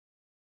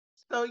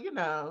So,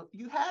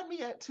 you had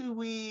me at 2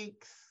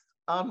 weeks,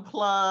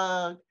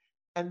 unplug,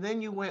 and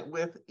then you went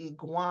with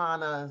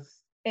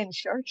iguanas And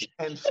sharks.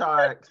 and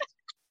sharks.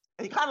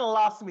 And you kind of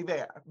lost me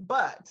there.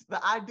 But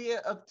the idea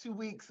of 2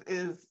 weeks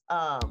is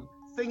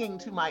singing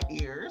to my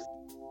ears.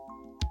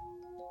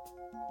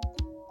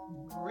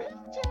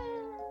 Bridget,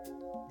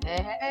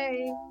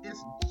 Hey.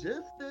 it's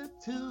just the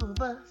two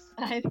of us.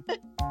 I-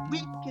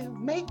 We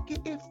can make it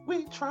if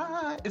we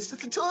try. It's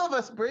just the two of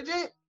us,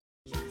 Bridget.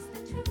 Just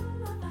the two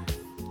of us.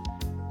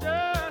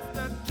 Just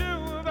the two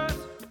of us,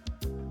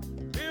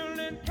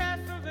 building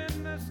castles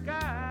in the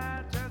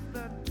sky. Just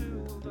the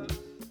two of us,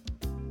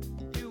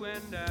 you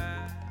and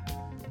I.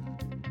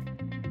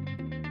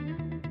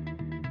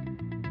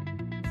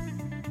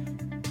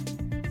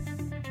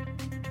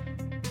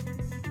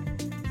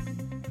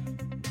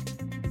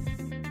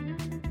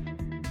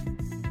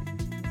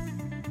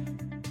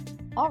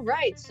 All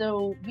right,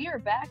 so we are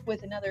back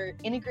with another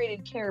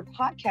Integrated Care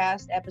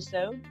podcast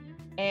episode,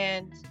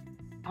 and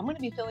I'm going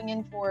to be filling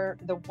in for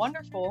the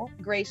wonderful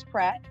Grace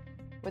Pratt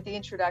with the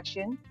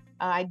introduction.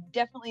 I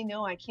definitely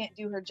know I can't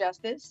do her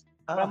justice,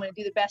 but I'm going to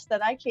do the best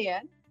that I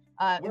can.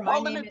 We're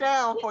holding it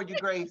down for you,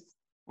 Grace.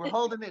 We're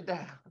holding it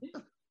down.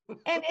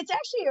 And it's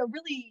actually a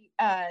really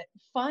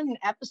fun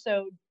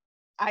episode.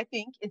 I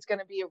think it's going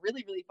to be a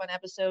really, really fun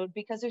episode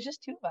because there's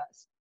just two of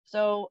us.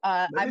 So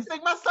Let me I'm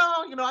sing my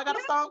song. I got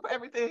a song for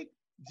everything.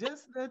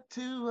 Just the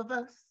two of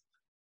us.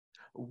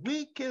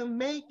 We can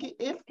make it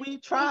if we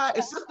try.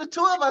 It's just the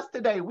two of us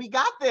today. We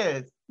got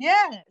this.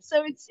 Yeah,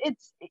 so it's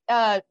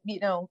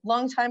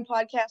longtime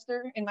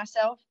podcaster and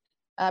myself,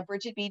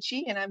 Bridget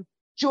Beachy, and I'm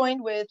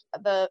joined with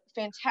the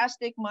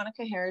fantastic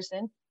Monica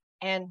Harrison.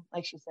 And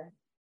like she said,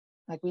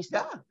 like we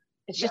said, Yeah.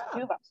 it's just the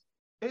two of us.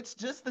 It's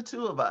just the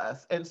two of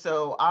us. And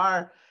so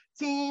our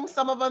team,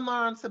 some of them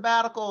are on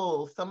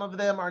sabbatical, some of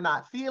them are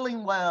not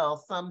feeling well,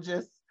 some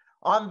just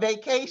on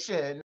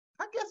vacation.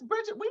 I guess,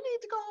 Bridget, we need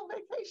to go on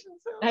vacation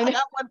soon. I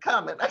got one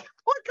coming. I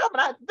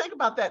have to think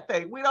about that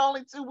thing. We're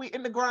only 2 weeks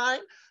in the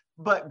grind,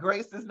 but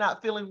Grace is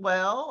not feeling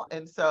well.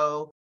 And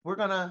so we're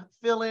going to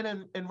fill in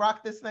and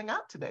rock this thing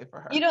out today for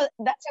her.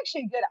 That's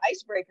actually a good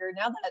icebreaker.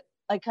 Now that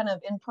like kind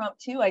of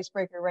impromptu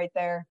icebreaker right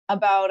there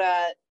about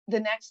the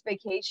next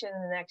vacation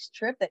and the next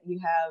trip that you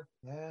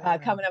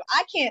have coming up.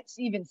 I can't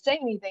even say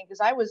anything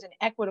because I was in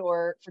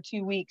Ecuador for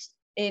 2 weeks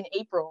in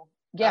April.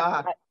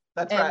 Yeah.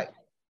 That's right.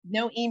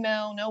 No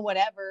email, no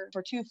whatever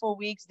for 2 full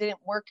weeks.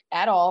 Didn't work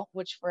at all,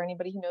 which for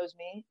anybody who knows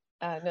me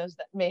knows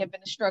that may have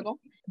been a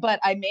struggle. But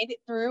I made it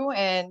through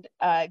and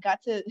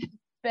got to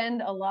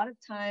spend a lot of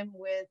time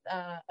with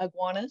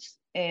iguanas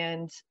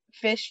and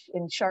fish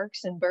and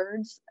sharks and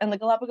birds and the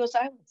Galapagos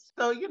Islands.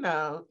 So,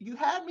 you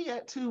had me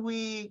at 2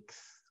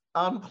 weeks,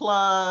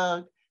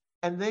 unplug,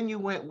 and then you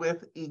went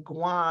with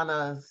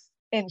iguanas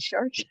and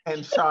sharks.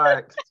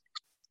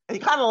 And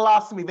you kind of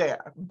lost me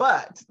there.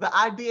 But the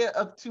idea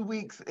of 2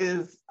 weeks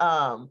is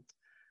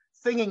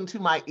singing to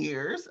my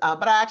ears.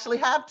 But I actually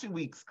have 2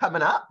 weeks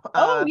coming up.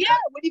 What do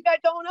you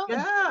got going on?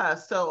 Yeah,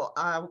 so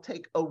I'll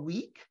take a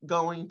week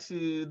going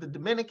to the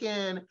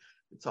Dominican.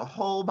 It's a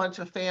whole bunch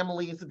of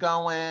families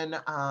going.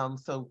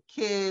 So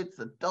kids,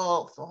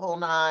 adults, the whole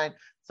nine.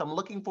 So I'm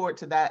looking forward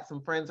to that.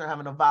 Some friends are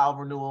having a vow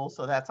renewal,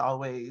 so that's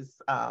always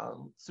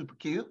super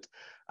cute.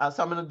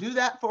 So I'm going to do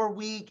that for a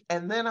week,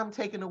 and then I'm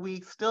taking a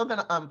week, still going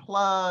to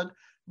unplug,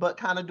 but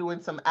kind of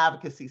doing some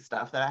advocacy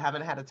stuff that I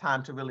haven't had a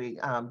time to really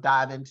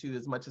dive into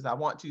as much as I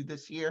want to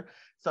this year.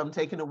 So I'm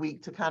taking a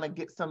week to kind of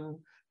get some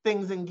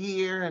things in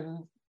gear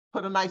and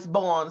put a nice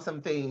bow on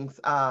some things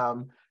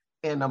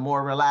in a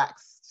more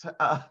relaxed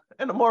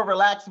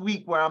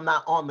week where I'm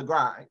not on the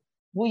grind.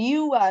 Will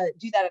you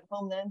do that at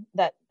home then,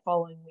 that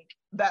following week?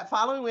 That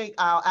following week,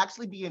 I'll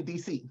actually be in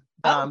DC.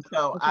 Okay.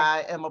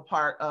 I am a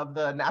part of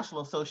the National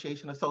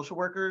Association of Social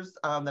Workers,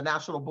 the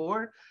national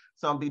board.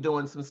 So I'll be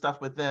doing some stuff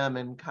with them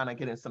and kind of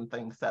getting some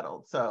things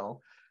settled. So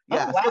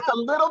yeah, So it's a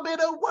little bit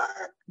of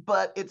work,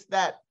 but it's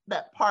that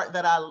part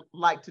that I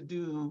like to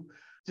do,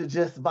 to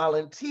just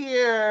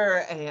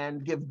volunteer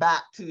and give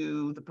back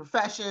to the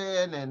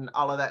profession and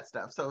all of that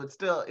stuff. So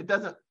it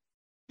doesn't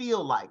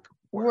feel like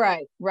work.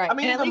 Right. I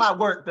mean, even my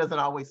work doesn't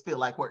always feel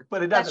like work,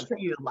 but it doesn't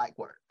feel like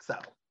work. So.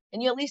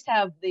 And you at least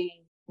have the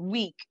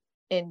week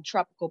in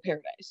tropical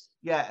paradise.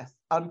 Yes,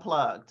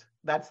 unplugged.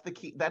 That's the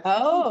key. That's the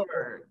key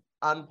word.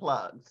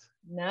 Unplugged.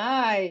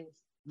 Nice.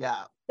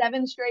 Yeah.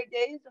 7 straight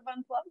days of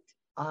unplugged?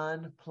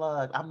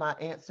 Unplugged. I'm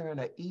not answering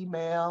an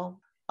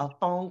email, a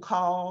phone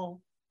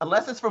call,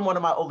 unless it's from one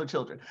of my older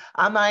children.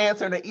 I'm not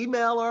answering an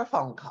email or a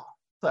phone call.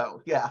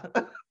 So yeah.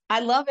 I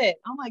love it.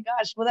 Oh my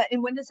gosh. Well,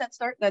 and when does that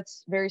start?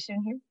 That's very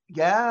soon here?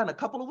 Yeah, in a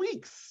couple of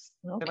weeks.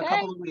 Okay. In a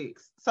couple of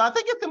weeks. So I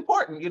think it's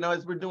important,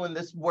 as we're doing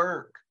this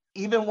work,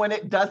 even when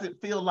it doesn't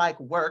feel like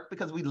work,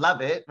 because we love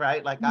it,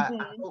 right? Like I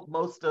hope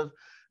most of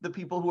the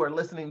people who are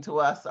listening to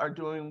us are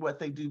doing what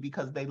they do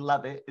because they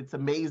love it. It's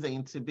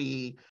amazing to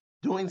be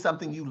doing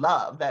something you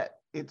love, that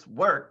it's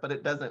work, but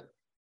it doesn't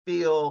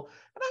feel,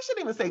 and I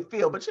shouldn't even say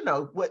feel,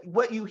 but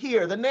what you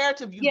hear, the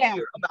narrative you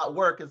hear about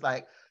work is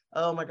like,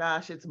 oh my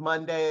gosh, it's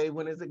Monday.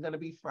 When is it going to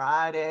be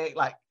Friday?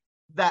 Like,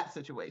 that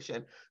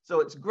situation. So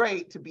it's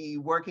great to be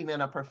working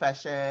in a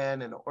profession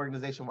and an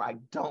organization where I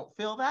don't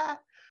feel that,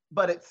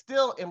 but it's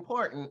still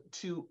important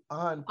to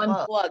unplug.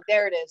 Unplug.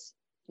 There it is.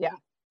 Yeah.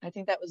 I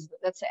think that's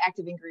the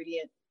active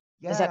ingredient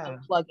is that Yeah.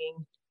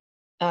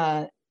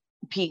 unplugging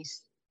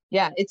piece.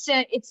 Yeah. It's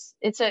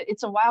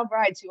a wild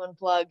ride to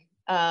unplug,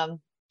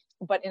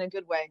 but in a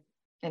good way.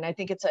 And I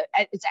think it's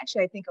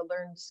actually, I think, a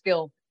learned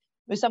skill.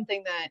 It was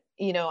something that,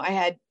 I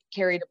had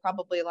carried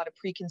probably a lot of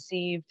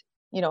preconceived,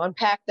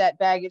 unpack that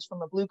baggage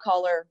from a blue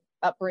collar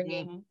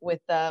upbringing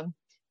with,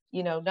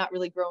 not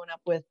really growing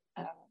up with,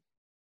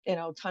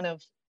 a ton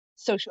of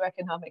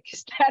socioeconomic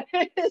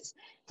status.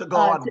 To go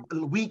on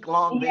a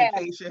week-long Yeah,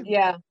 vacation.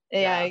 yeah.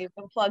 Yeah. You've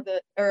unplugged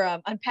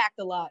unpacked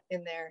a lot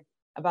in there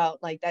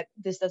about like that.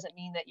 This doesn't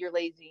mean that you're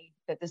lazy,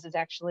 that this is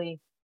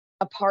actually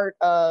a part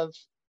of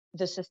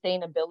the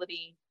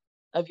sustainability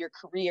of your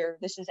career.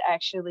 This is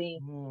actually,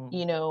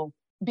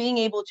 being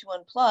able to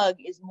unplug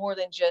is more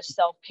than just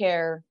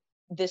self-care.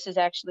 This is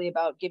actually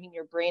about giving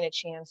your brain a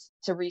chance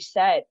to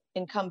reset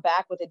and come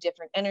back with a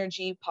different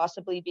energy,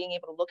 possibly being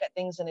able to look at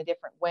things in a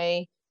different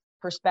way,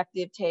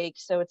 perspective take.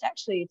 So it's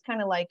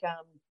kind of like,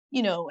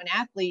 an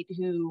athlete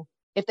who,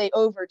 if they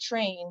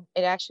overtrain,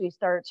 it actually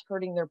starts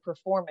hurting their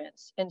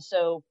performance. And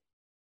so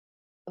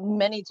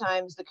many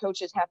times the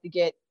coaches have to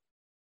get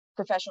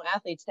professional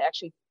athletes to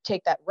actually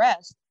take that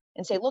rest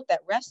and say, look,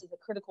 that rest is a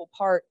critical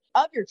part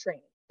of your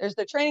training. There's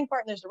the training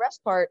part and there's the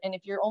rest part. And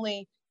if you're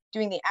only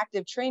doing the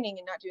active training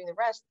and not doing the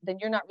rest, then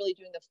you're not really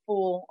doing the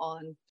full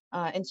on.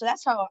 And so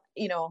that's how,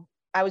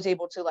 I was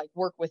able to like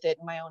work with it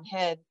in my own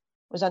head,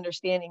 was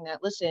understanding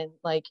that, listen,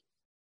 like,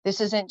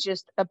 this isn't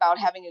just about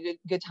having a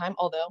good time,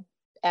 although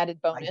added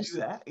bonus. I do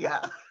that.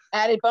 Yeah.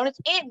 Added bonus.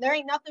 And there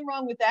ain't nothing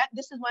wrong with that.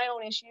 This is my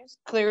own issues.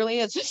 Clearly,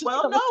 it's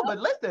Well, no, but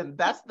listen,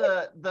 that's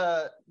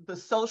the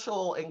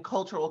social and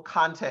cultural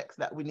context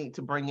that we need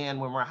to bring in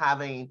when we're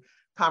having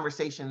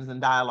conversations and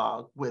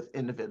dialogue with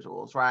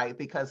individuals, right?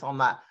 Because on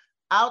the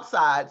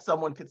outside,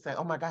 someone could say,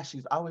 oh my gosh,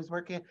 she's always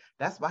working.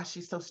 That's why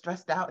she's so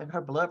stressed out and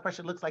her blood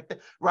pressure looks like that,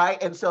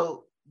 right? And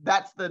so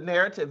that's the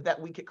narrative that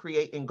we could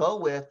create and go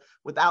with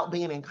without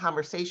being in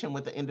conversation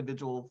with the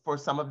individual for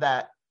some of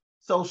that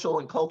social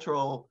and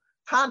cultural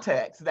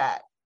context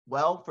that,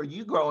 well, for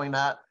you growing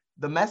up,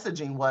 the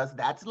messaging was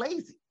that's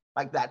lazy,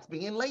 like that's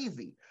being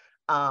lazy.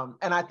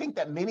 And I think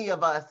that many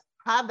of us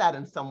have that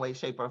in some way,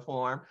 shape, or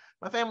form.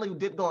 My family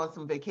did go on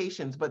some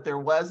vacations, but there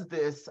was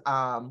this,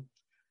 and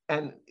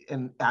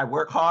I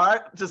work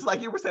hard, just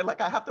like you were saying, like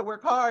I have to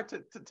work hard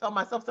to tell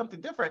myself something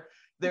different.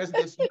 There's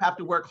this, you have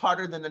to work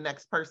harder than the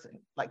next person.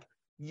 Like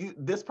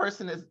this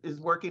person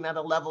is working at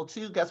a level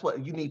 2, guess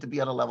what? You need to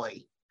be at a level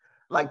 8.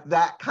 Like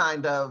that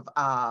kind of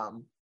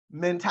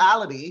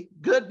mentality,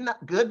 good,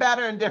 bad,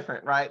 or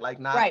indifferent, right? Like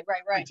not right.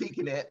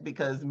 critiquing it,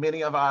 because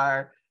many of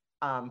our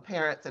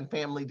parents and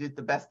family did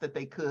the best that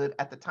they could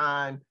at the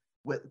time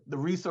with the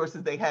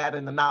resources they had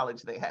and the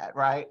knowledge they had,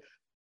 right?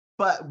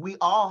 But we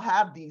all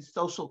have these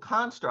social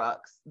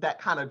constructs that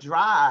kind of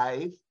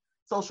drive,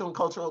 social and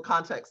cultural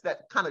context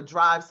that kind of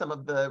drive some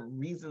of the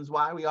reasons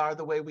why we are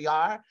the way we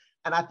are.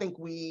 And I think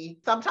we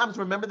sometimes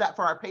remember that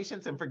for our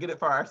patients and forget it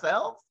for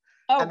ourselves.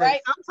 Oh, and then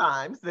right.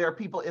 sometimes there are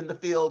people in the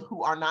field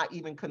who are not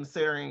even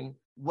considering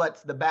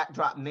what's the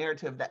backdrop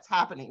narrative that's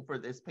happening for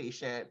this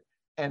patient,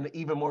 and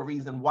even more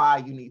reason why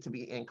you need to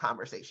be in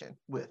conversation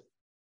with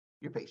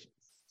your patients.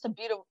 It's a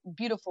beautiful,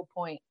 beautiful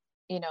point,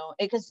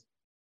 because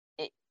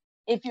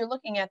if you're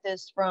looking at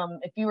this from,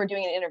 if you were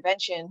doing an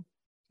intervention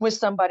with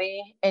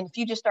somebody and if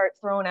you just start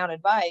throwing out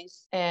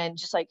advice and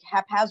just like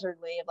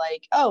haphazardly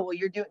like, oh, well,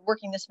 you're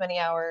working this many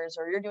hours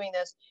or you're doing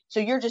this, so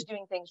you're just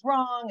doing things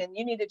wrong and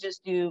you need to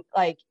just do,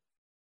 like,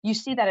 you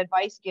see that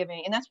advice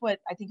giving. And that's what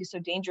I think is so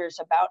dangerous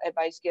about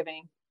advice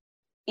giving.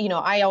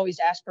 I always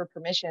ask for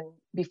permission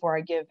before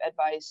I give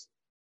advice.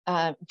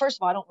 First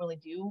of all, I don't really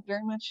do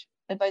very much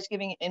advice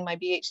giving in my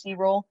BHC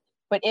role,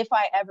 but if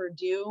I ever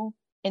do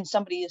and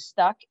somebody is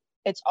stuck,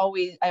 I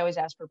always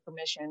ask for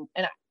permission.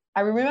 And I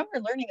remember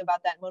learning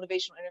about that in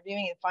motivational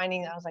interviewing and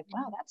finding that I was like,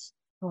 wow,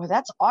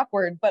 that's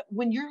awkward. But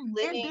when you're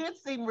living, it did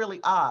seem really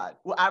odd.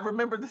 Well, I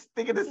remember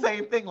thinking the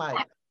same thing,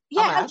 like,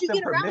 yeah, I'm gonna how'd ask you them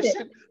get around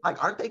permission. it?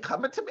 Like, aren't they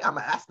coming to me? I'm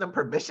gonna ask them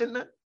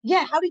permission.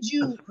 Yeah, how did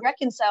you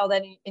reconcile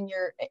that in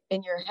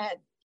your head?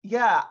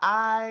 Yeah,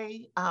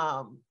 I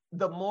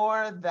the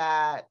more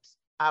that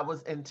I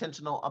was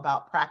intentional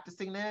about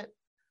practicing it,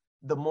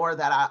 the more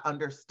that I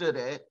understood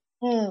it,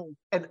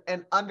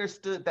 and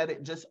understood that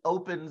it just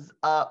opens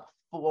up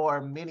for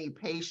many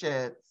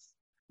patients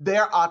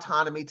their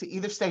autonomy to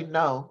either say,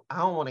 no, I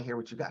don't want to hear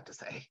what you got to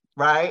say,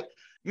 right?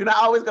 You're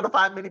not always going to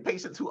find many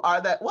patients who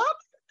are that, well,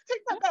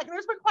 take that back.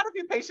 There's been quite a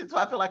few patients who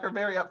I feel like are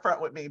very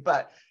upfront with me,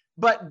 but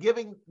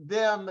giving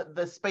them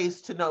the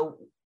space to know,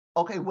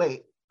 okay,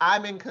 wait,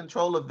 I'm in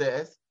control of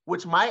this,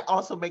 which might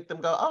also make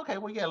them go, okay,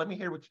 well, yeah, let me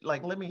hear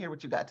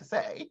what you got to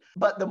say.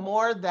 But the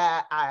more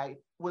that I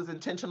was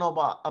intentional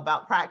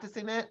about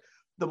practicing it,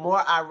 the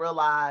more I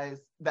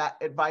realized that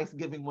advice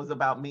giving was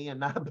about me and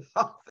not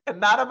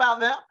about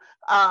them.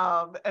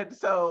 And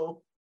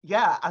so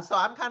Yeah, so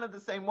I'm kind of the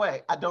same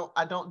way. I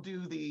don't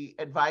do the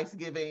advice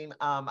giving.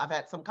 I've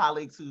had some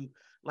colleagues who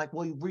like,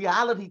 well,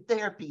 reality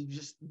therapy,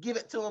 just give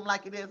it to them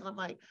like it is. And I'm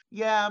like,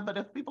 yeah, but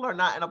if people are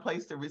not in a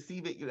place to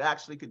receive it, you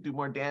actually could do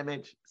more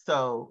damage.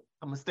 So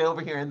I'm gonna stay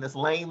over here in this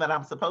lane that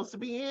I'm supposed to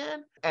be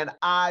in. And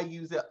I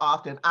use it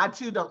often. I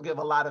too don't give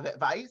a lot of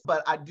advice,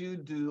 but I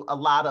do a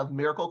lot of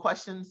miracle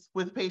questions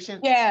with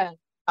patients. Yeah.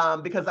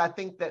 Because I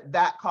think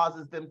that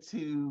causes them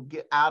to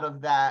get out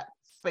of that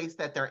space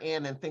that they're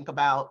in and think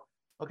about,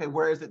 okay,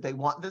 where is it they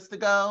want this to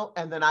go?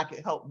 And then I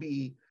can help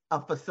be a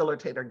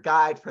facilitator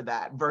guide for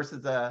that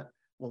versus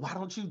well, why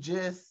don't you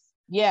just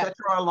set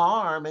your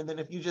alarm? And then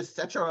if you just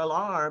set your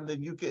alarm,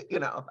 then you could,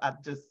 I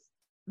just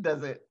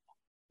doesn't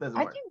I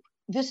work. think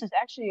this is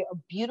actually a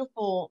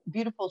beautiful,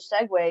 beautiful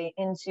segue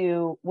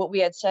into what we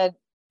had said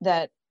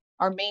that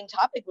our main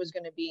topic was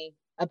going to be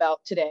about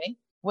today,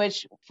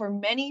 which for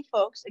many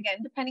folks, again,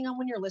 depending on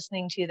when you're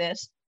listening to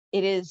this,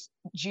 it is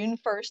June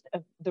 1st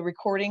of the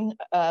recording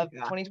of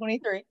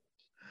 2023.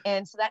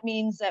 And so that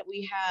means that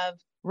we have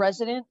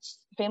residents,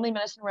 family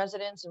medicine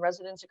residents and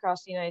residents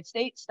across the United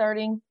States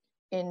starting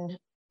in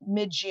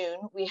mid-June.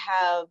 We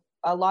have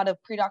a lot of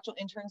predoctoral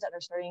interns that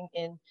are starting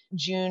in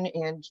June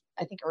and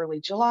I think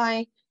early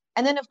July.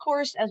 And then, of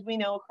course, as we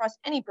know, across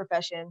any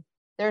profession,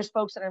 there's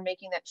folks that are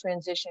making that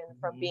transition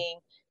from being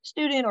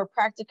student or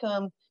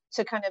practicum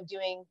to kind of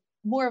doing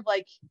more of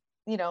like,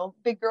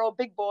 big girl,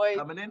 big boy,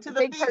 coming into the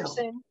big field.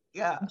 person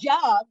Yeah.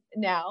 job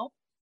now.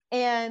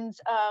 And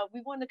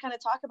we wanted to kind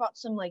of talk about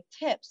some like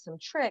tips, some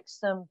tricks,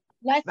 some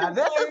lessons Now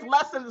this learned. is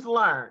lessons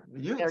learned.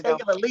 You can take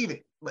it or leave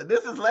it, but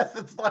this is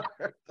lessons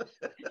learned.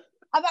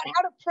 About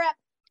how to prep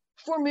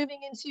for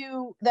moving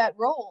into that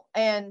role.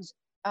 And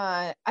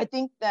I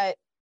think that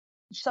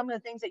some of the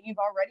things that you've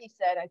already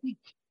said, I think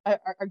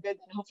are good.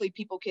 And hopefully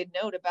people could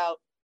note about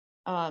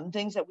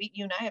things that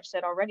you and I have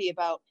said already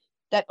about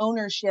that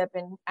ownership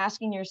and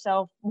asking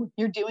yourself, when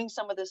you're doing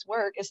some of this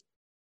work,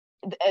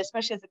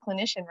 especially as a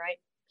clinician, right?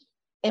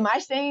 Am I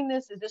saying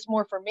this? Is this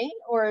more for me?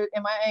 Or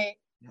am I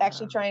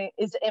actually trying,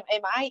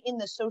 am I in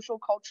the social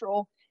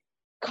cultural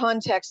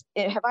context?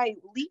 Have I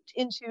leaped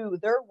into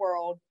their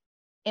world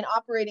and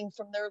operating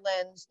from their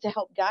lens to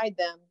help guide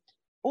them?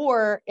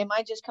 Or am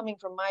I just coming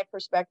from my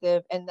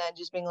perspective and then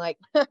just being like,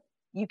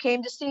 you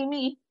came to see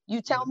me,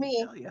 you tell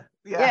me.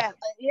 Yeah.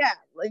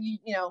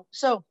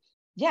 So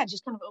yeah,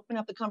 just kind of open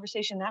up the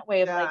conversation that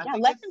way of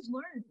lessons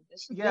learned.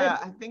 This is good.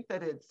 I think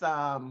that it's,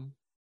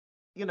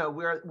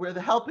 we're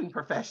the helping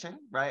profession,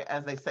 right?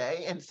 As they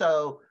say. And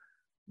so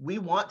we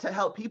want to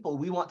help people.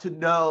 We want to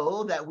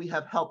know that we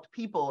have helped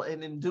people.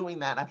 And in doing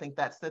that, I think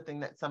that's the thing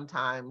that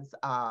sometimes,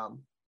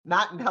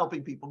 not in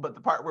helping people, but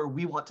the part where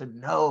we want to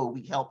know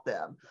we help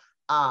them.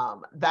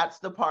 That's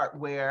the part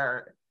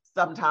where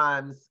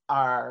sometimes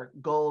our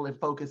goal and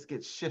focus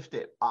gets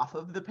shifted off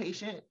of the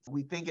patient.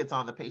 We think it's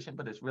on the patient,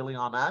 but it's really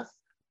on us.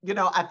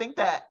 I think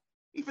that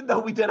even though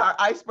we did our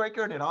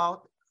icebreaker and it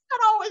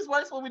always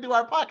works when we do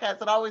our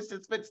podcast, it always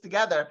just fits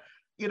together.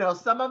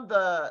 Some of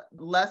the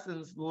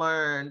lessons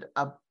learned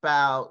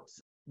about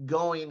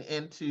going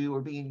into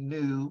or being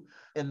new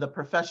in the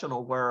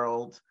professional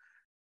world,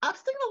 I've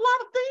seen a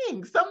lot of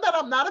things, some that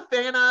I'm not a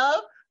fan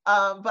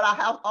of, but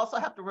I also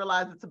have to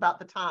realize it's about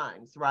the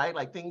times, right?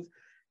 Like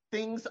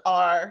things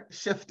are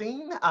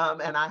shifting,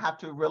 and I have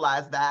to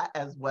realize that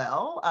as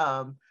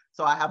well.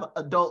 So I have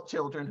adult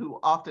children who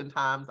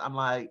oftentimes I'm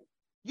like,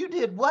 you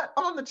did what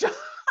on the job?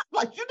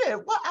 Like, you did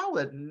what? I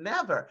would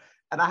never.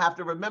 And I have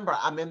to remember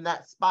I'm in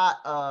that spot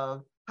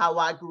of how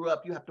I grew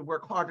up. You have to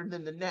work harder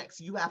than the next.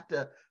 You have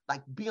to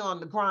like be on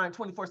the grind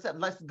 24/7.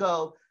 Let's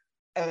go.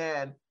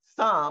 And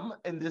some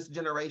in this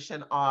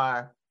generation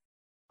are,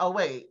 oh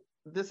wait,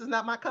 this is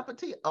not my cup of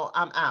tea. Oh,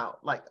 I'm out.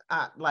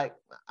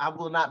 I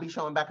will not be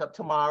showing back up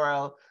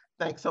tomorrow.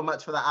 Thanks so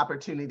much for the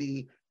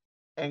opportunity.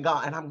 And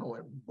gone. And I'm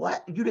going,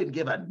 what? You didn't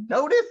give a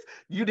notice?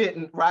 You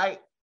didn't, right?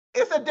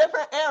 It's a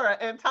different era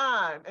and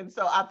time. And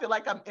so I feel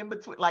like I'm in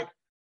between, like,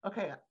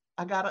 okay,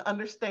 I got to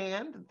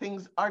understand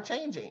things are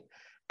changing.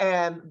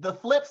 And the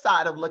flip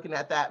side of looking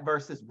at that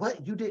versus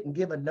what you didn't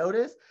give a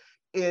notice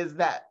is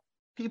that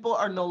people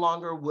are no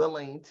longer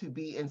willing to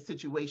be in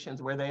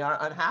situations where they are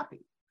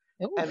unhappy.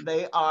 Ooh. And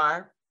they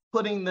are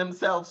putting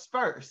themselves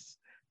first.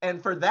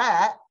 And for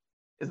that,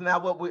 isn't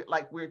that what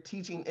we're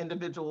teaching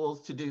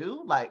individuals to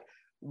do? Like,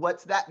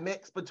 what's that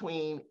mix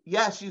between,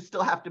 yes, you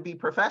still have to be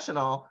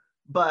professional,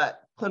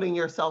 but putting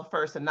yourself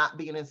first and not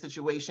being in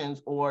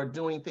situations or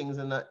doing things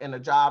in a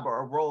job or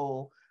a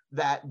role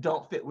that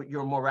don't fit with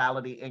your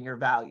morality and your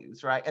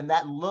values, right? And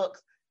that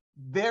looks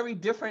very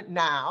different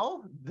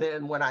now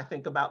than when I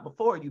think about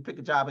before. You pick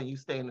a job and you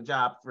stay in the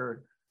job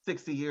for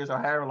 60 years or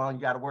however long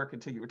you got to work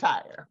until you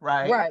retire,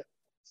 right? Right.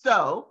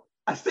 So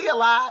I see a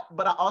lot,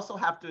 but I also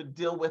have to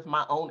deal with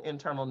my own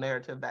internal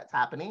narrative that's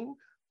happening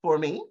for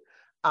me.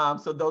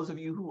 So those of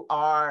you who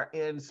are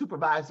in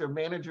supervisor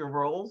manager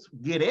roles,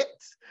 get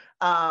it,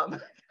 kind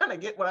of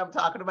get what I'm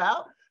talking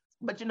about.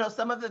 But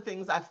some of the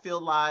things I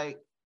feel like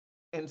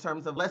in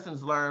terms of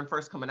lessons learned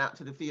first coming out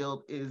to the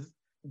field is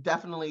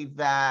definitely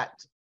that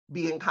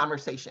be in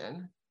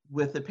conversation,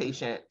 with the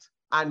patient.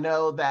 I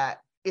know that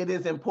it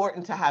is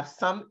important to have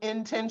some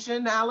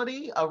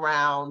intentionality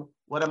around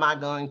what am I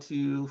going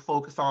to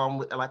focus on?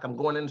 Like, I'm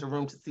going into a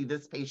room to see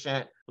this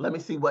patient. Let me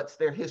see what's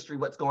their history,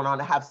 what's going on,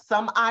 to have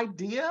some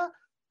idea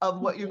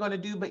of what you're going to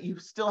do, but you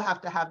still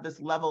have to have this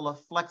level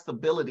of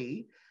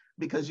flexibility,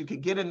 because you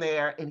could get in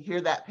there and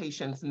hear that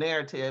patient's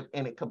narrative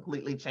and it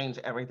completely change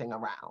everything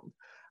around.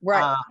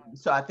 Right.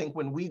 So I think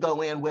when we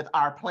go in with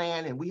our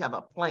plan and we have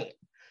a plan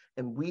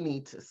and we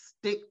need to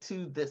stick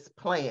to this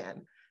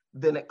plan,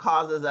 then it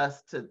causes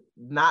us to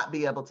not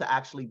be able to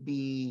actually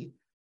be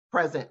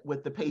present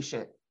with the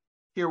patient,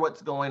 hear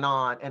what's going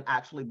on, and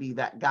actually be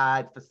that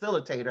guide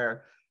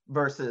facilitator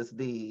versus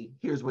the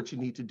here's what you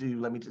need to do.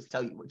 Let me just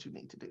tell you what you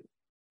need to do.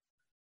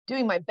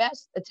 Doing my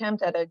best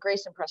attempt at a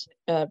Grace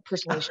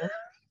impersonation.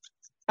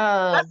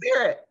 Let's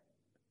hear it.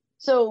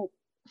 So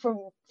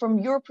from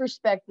your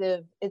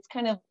perspective, it's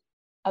kind of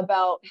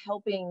about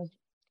helping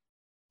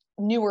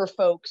newer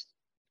folks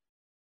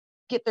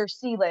get their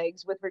sea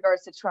legs with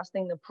regards to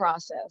trusting the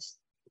process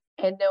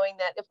and knowing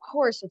that, of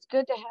course, it's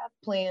good to have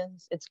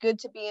plans, it's good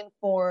to be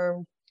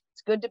informed,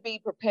 it's good to be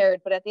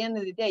prepared, but at the end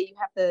of the day, you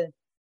have to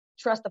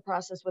trust the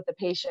process with the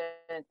patient.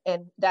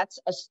 And that's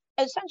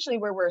essentially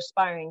where we're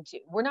aspiring to.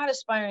 We're not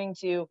aspiring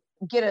to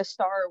get a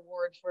star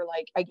award for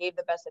like, I gave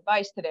the best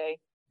advice today.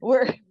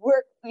 We're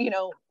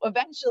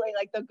eventually,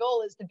 like, the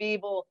goal is to be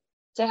able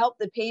to help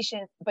the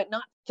patient, but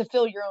not to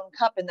fill your own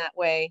cup in that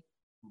way,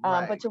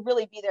 Right. but to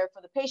really be there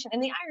for the patient.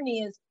 And the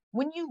irony is,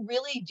 when you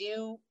really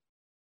do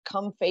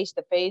come face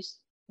to face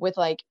with,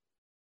 like,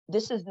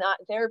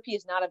 therapy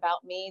is not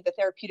about me, the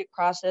therapeutic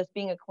process,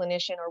 being a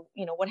clinician, or,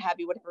 what have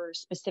you, whatever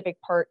specific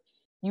part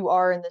you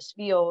are in this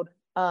field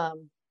of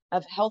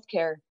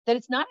healthcare, that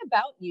it's not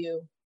about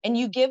you, and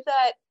you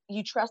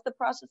trust the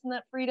process and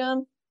that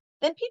freedom,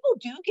 then people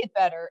do get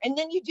better. And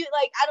then you do,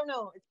 like, I don't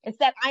know, it's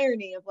that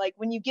irony of, like,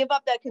 when you give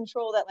up that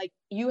control, that, like,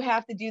 you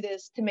have to do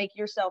this to make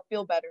yourself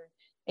feel better,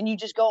 and you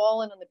just go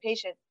all in on the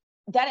patient,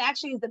 that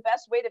actually is the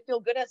best way to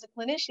feel good as a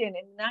clinician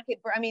and not get,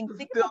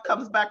 It still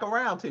comes back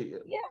around to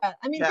you. Yeah.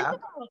 I mean, think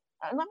about,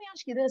 let me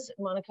ask you this,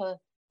 Monica,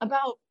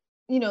 about,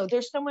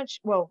 there's so much,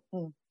 I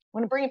want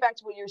to bring it back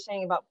to what you're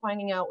saying about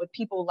finding out what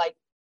people like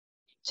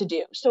to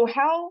do. So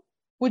how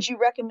would you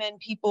recommend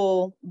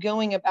people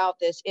going about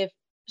this? If,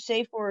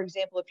 say, for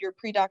example, if you're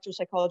a predoctoral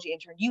psychology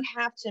intern, you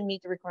have to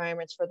meet the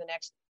requirements for the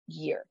next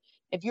year.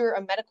 If you're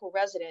a medical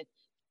resident,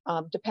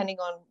 depending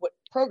on what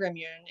program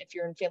you're in, if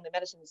you're in family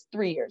medicine, it's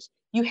 3 years.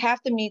 You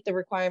have to meet the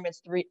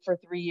requirements for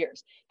 3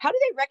 years. How do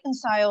they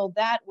reconcile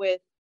that with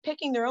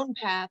picking their own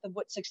path of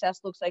what success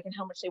looks like and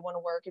how much they want to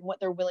work and what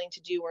they're willing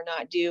to do or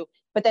not do,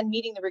 but then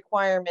meeting the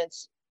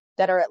requirements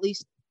that are, at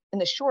least in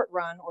the short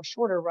run or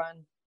shorter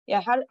run?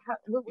 Yeah.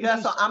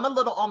 So I'm a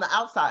little on the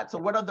outside. So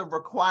what are the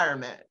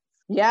requirements?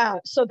 Yeah.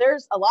 So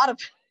there's a lot of,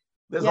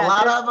 There's a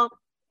lot of them.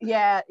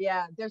 Yeah.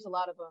 There's a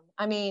lot of them.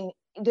 I mean,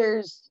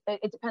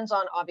 it depends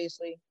on,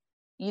 obviously,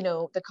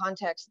 the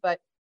context, but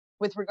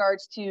with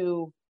regards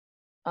to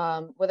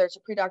whether it's a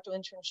predoctoral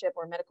internship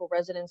or medical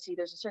residency,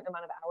 there's a certain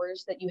amount of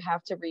hours that you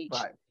have to reach.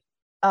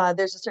 Right.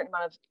 There's a certain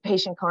amount of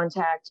patient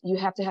contact. You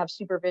have to have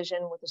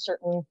supervision with a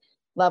certain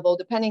level.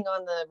 Depending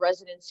on the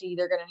residency,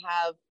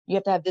 you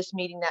have to have this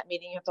meeting, that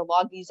meeting, you have to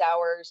log these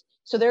hours.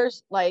 So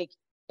there's, like,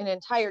 an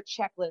entire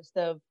checklist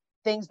of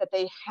things that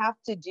they have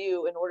to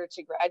do in order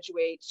to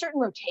graduate, certain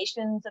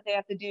rotations that they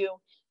have to do.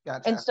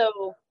 Gotcha. And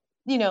so,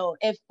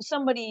 if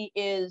somebody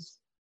is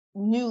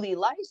newly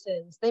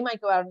licensed, they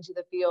might go out into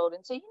the field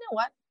and say, you know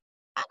what,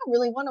 I don't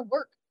really want to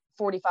work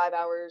 45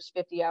 hours,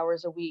 50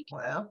 hours a week.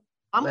 Well,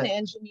 I'm going to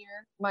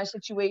engineer my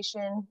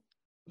situation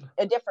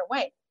a different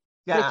way.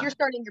 But if you're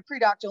starting your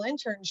predoctoral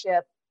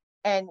internship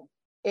and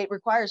it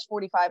requires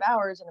 45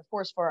 hours, and of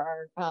course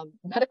for our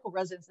medical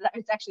residents,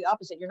 it's actually the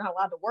opposite. You're not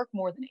allowed to work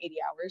more than 80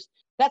 hours.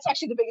 That's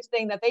actually the biggest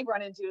thing that they've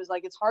run into, is,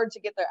 like, it's hard to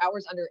get their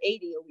hours under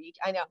 80 a week.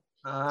 I know,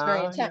 it's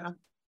very intense.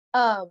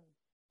 Yeah.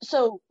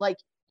 So, like,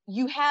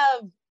 you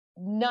have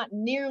not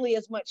nearly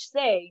as much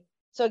say.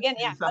 So again,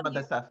 Some of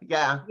the stuff.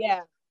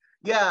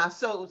 Yeah.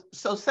 So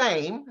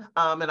same.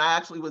 And I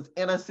actually was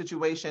in a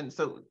situation.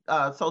 So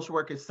social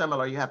work is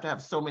similar. You have to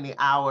have so many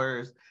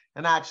hours,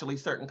 and actually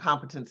certain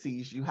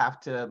competencies you have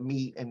to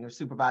meet, and your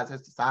supervisor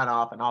has to sign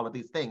off, and all of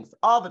these things,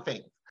 all the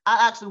things.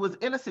 I actually was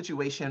in a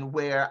situation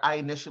where I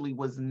initially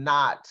was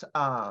not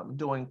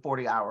doing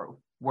 40-hour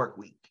work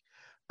week.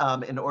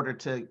 In order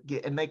to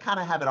get, and they kind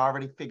of have it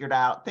already figured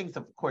out. Things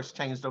have, of course,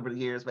 changed over the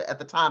years, but at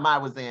the time I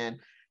was in,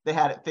 they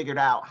had it figured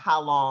out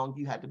how long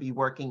you had to be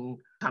working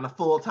kind of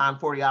full-time,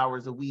 40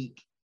 hours a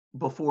week,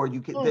 before you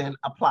could then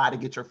apply to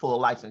get your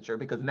full licensure,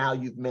 because now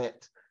you've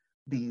met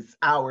these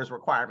hours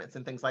requirements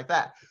and things like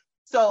that.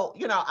 So,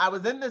 I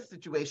was in this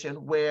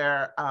situation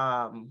where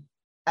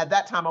at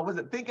that time I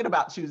wasn't thinking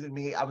about choosing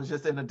me. I was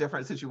just in a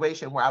different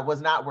situation where I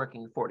was not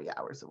working 40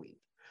 hours a week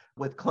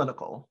with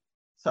clinical.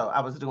 So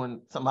I was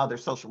doing some other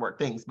social work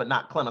things, but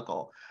not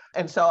clinical.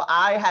 And so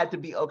I had to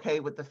be okay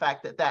with the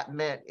fact that that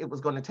meant it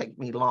was going to take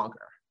me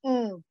longer.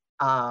 And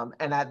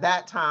at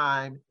that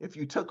time, if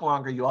you took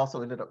longer, you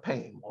also ended up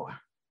paying more.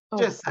 Oh,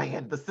 Just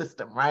saying, the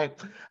system, right?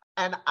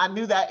 And I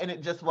knew that, and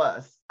it just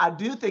was. I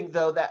do think,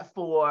 though, that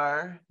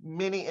for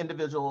many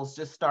individuals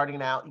just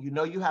starting out,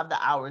 you have the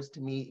hours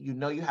to meet, you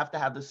have to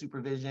have the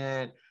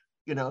supervision,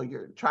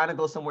 you're trying to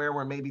go somewhere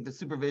where maybe the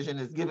supervision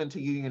is given to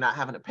you, you're not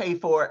having to pay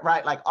for it,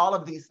 right? Like all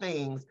of these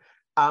things.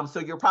 So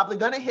you're probably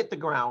going to hit the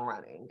ground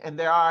running. And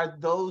there are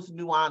those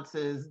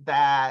nuances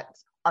that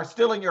are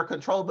still in your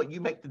control, but you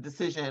make the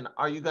decision,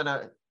 are you going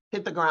to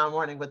hit the ground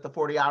running with the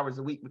 40 hours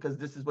a week because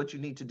this is what you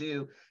need to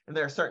do? And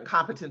there are certain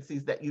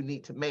competencies that you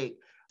need to make.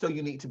 So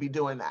you need to be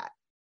doing that.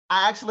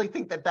 I actually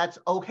think that that's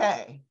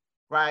okay,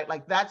 right?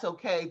 Like that's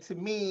okay. To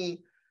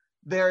me,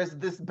 there's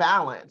this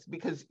balance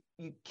because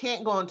you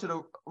can't go into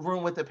the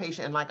room with the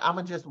patient and like, I'm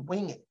gonna just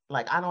wing it.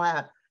 Like I don't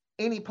have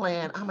any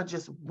plan, I'm gonna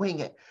just wing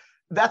it.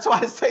 That's why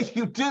I say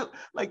you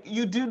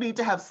do need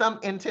to have some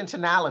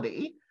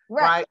intentionality,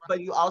 right? But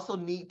you also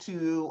need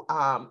to,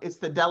 it's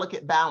the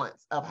delicate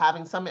balance of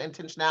having some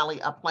intentionality,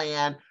 a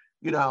plan.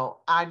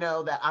 I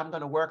know that I'm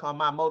going to work on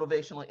my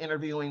motivational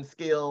interviewing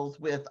skills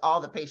with all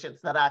the patients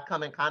that I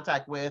come in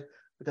contact with,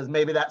 because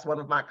maybe that's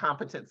one of my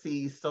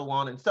competencies, so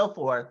on and so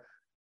forth.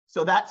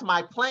 So that's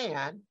my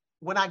plan.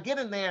 When I get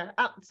in there,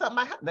 something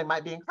might happen. They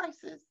might be in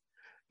crisis.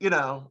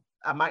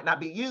 I might not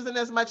be using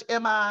as much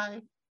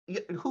MI.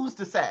 Who's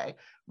to say?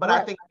 But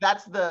I think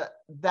that's the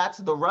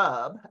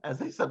rub, as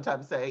they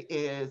sometimes say,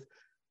 is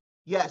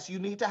yes, you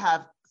need to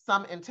have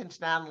some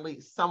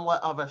intentionality,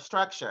 somewhat of a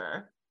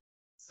structure.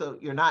 So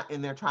you're not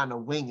in there trying to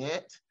wing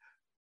it.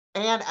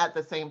 And at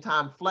the same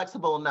time,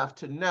 flexible enough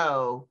to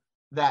know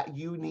that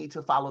you need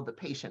to follow the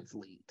patient's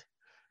lead.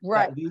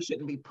 Right. That you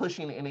shouldn't be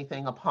pushing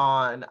anything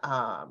upon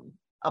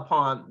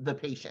the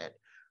patient.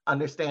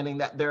 Understanding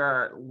that there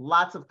are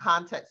lots of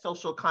context,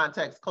 social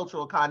context,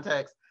 cultural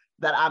context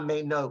that I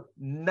may know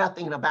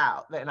nothing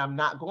about, and I'm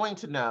not going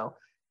to know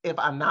if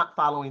I'm not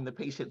following the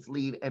patient's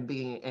lead and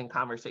being in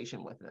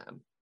conversation with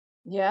them.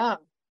 Yeah.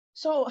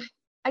 So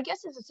I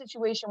guess it's a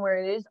situation where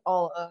it is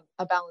all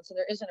a balance and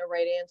there isn't a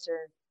right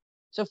answer.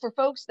 So for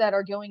folks that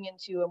are going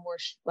into a more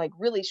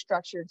really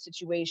structured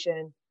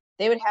situation,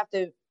 they would have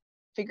to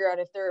figure out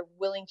if they're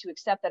willing to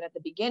accept that at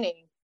the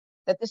beginning,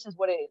 that this is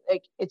what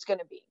it's going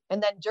to be.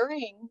 And then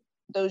during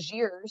those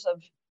years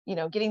of,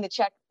 getting the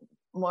check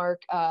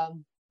mark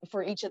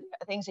for each of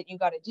the things that you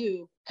got to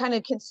do, kind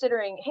of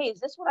considering, hey, is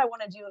this what I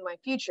want to do in my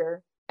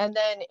future? And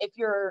then if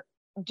you're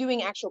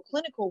doing actual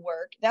clinical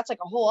work, that's like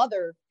a whole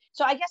other.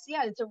 So I guess,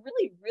 yeah, it's a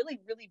really,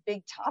 really, really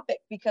big topic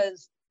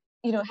because,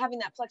 having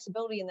that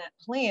flexibility and that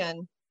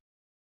plan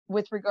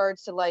with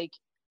regards to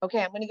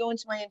okay, I'm going to go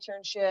into my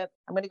internship,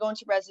 I'm going to go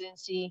into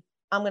residency,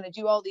 I'm going to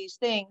do all these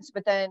things,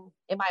 but then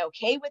am I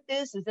okay with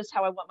this? Is this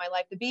how I want my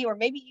life to be? Or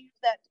maybe use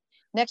that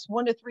next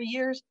 1 to 3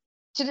 years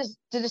to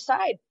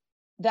decide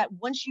that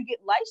once you get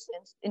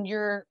licensed and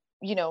you're,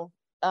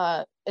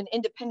 an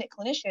independent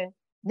clinician,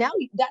 now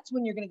that's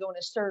when you're going to go and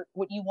assert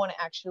what you want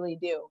to actually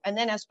do. And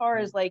then as far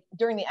as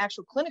during the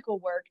actual clinical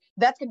work,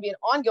 that's going to be an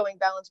ongoing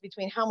balance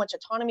between how much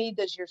autonomy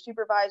does your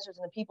supervisors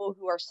and the people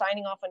who are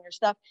signing off on your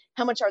stuff,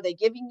 how much are they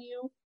giving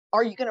you?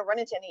 Are you going to run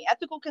into any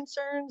ethical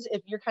concerns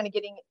if you're kind of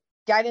getting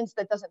guidance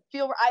that doesn't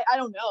feel I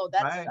don't know.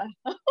 That's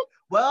right.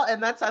 Well,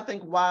 and that's, I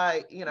think,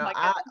 why,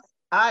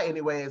 I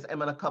anyways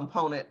am a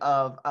component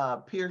of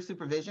peer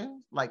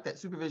supervision. Like that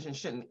supervision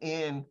shouldn't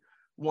end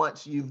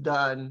once you've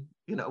done,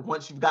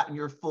 once you've gotten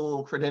your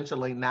full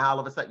credentialing. Now all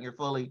of a sudden you're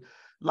fully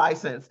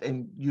licensed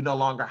and you no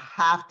longer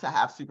have to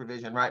have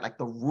supervision, right? Like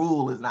the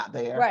rule is not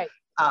there. Right.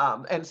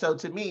 And so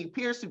to me,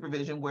 peer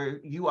supervision,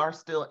 where you are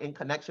still in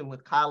connection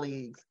with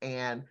colleagues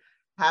and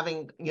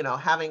having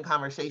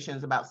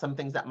conversations about some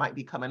things that might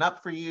be coming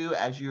up for you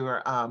as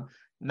you're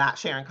not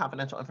sharing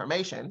confidential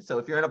information. So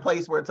if you're in a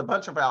place where it's a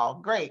bunch of y'all,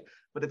 great.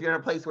 But if you're in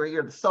a place where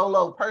you're the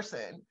solo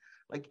person,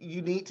 like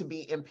you need to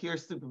be in peer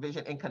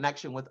supervision in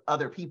connection with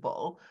other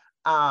people,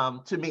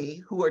 to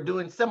me, who are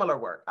doing similar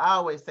work. I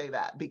always say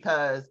that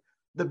because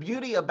the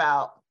beauty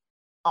about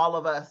all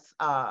of us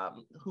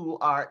who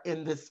are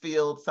in this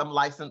field, some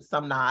licensed,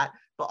 some not,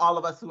 but all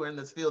of us who are in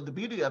this field, the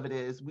beauty of it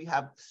is we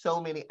have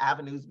so many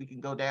avenues we can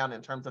go down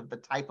in terms of the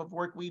type of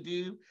work we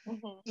do,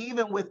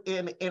 even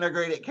within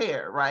integrated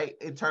care, right?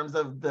 In terms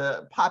of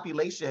the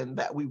population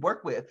that we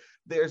work with,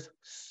 there's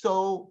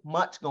so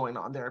much going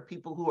on. There are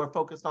people who are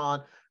focused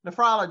on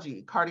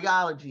nephrology,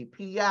 cardiology,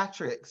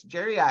 pediatrics,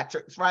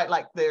 geriatrics, right?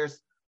 Like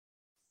there's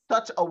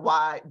such a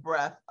wide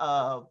breadth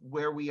of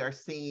where we are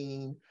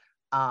seeing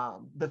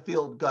the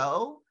field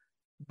go,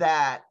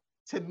 that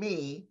to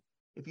me,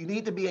 if you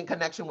need to be in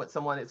connection with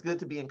someone, it's good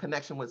to be in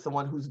connection with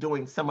someone who's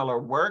doing similar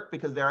work,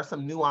 because there are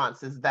some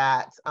nuances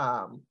that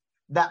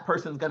that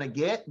person's going to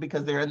get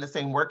because they're in the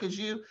same work as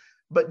you.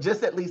 But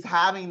just at least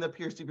having the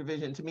peer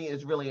supervision to me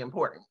is really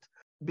important,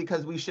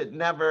 because we should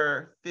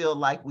never feel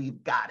like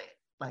we've got it.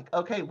 Like,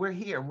 okay, we're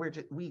here,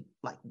 we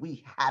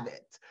have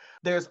it.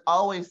 There's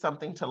always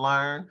something to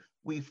learn.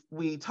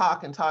 We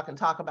talk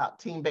about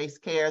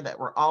team-based care, that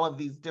we're all of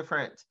these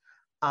different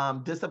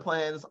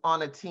disciplines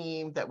on a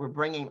team, that we're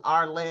bringing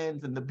our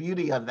lens, and the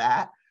beauty of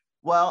that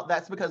Well,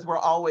 that's because we're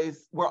all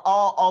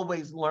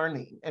always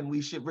learning, and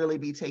we should really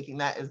be taking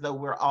that as though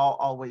we're all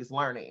always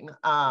learning.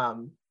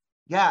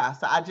 Yeah,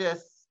 so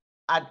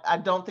I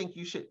don't think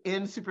you should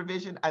end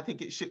supervision. I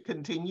think it should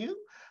continue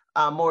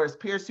more as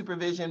peer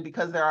supervision,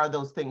 because there are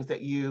those things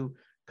that you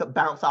could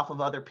bounce off of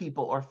other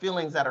people, or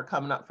feelings that are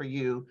coming up for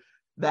you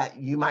that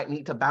you might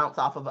need to bounce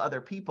off of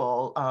other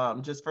people,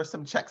 just for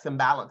some checks and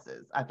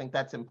balances. I think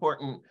that's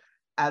important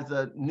as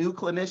a new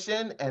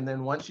clinician. And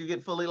then once you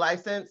get fully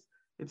licensed,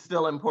 it's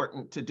still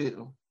important to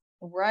do.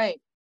 Right.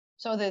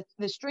 So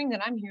the string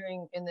that I'm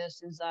hearing in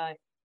this is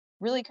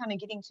really kind of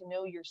getting to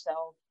know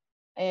yourself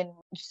and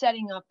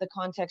setting up the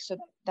context so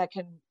that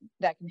can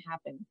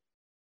happen.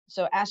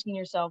 So asking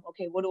yourself,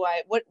 okay,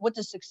 what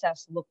does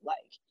success look like?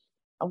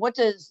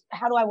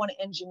 How do I want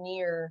to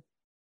engineer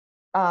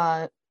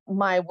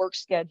my work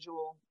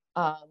schedule?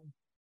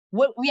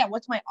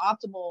 What's my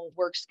optimal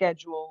work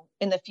schedule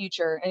in the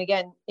future? And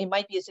again, it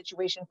might be a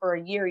situation for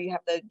a year you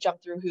have to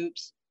jump through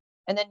hoops,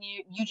 and then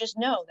you just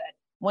know that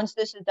once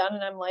this is done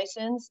and I'm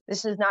licensed,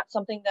 this is not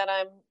something that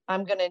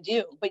I'm gonna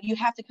do. But you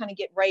have to kind of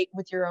get right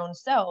with your own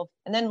self.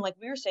 And then, like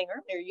we were saying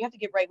earlier, you have to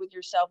get right with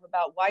yourself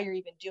about why you're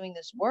even doing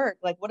this work.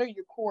 Like, what are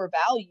your core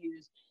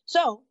values?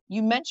 So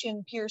you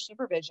mentioned peer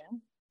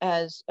supervision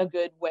as a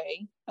good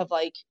way of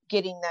like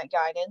getting that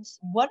guidance.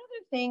 What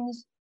other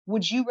things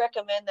would you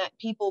recommend that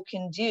people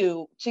can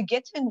do to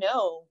get to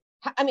know?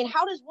 I mean,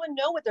 how does one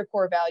know what their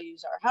core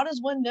values are? How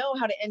does one know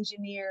how to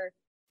engineer,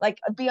 like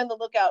be on the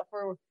lookout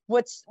for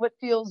what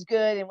feels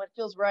good and what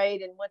feels right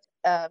and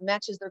what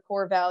matches their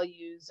core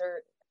values?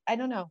 Or I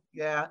don't know.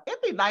 Yeah,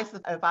 it'd be nice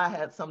if I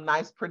had some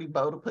nice, pretty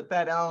bow to put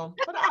that on,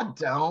 but I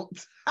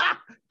don't.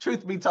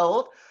 Truth be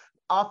told,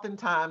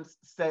 oftentimes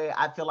say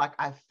I feel like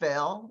I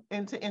fell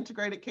into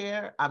integrated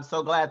care. I'm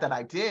so glad that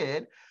I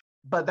did,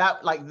 but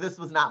that, like, this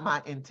was not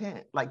my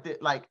intent. Like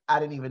I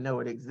didn't even know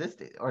it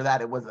existed or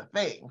that it was a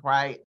thing,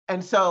 right?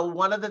 And so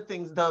one of the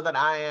things, though, that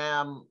I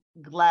am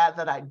glad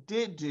that I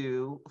did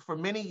do for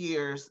many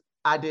years,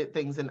 I did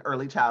things in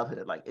early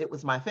childhood. Like, it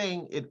was my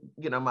thing.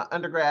 My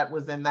undergrad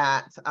was in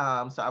that. So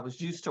I was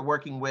used to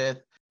working with,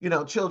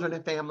 children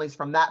and families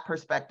from that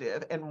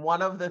perspective. And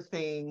one of the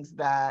things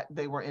that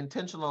they were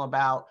intentional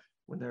about,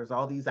 when there's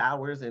all these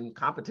hours and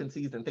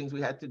competencies and things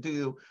we had to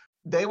do,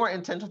 they were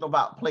intentional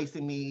about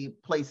placing me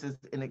places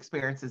and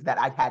experiences that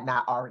I had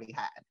not already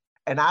had.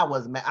 And I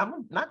was mad.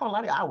 I'm not gonna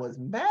lie to you, I was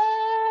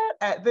mad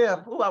at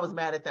them. I was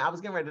mad at them. I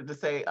was getting ready to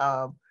say,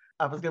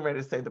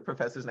 the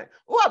professor's name.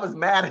 I was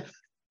mad at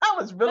I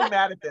was really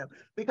mad at them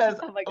because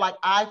Oh my God. like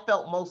I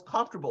felt most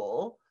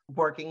comfortable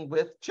working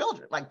with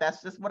children. Like,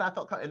 that's just what I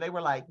felt. And they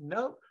were like,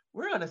 nope,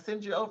 we're gonna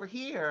send you over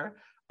here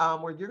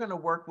where you're gonna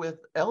work with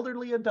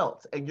elderly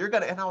adults, and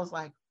and I was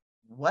like,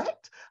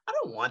 what? I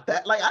don't want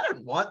that. Like, I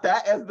didn't want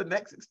that as the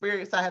next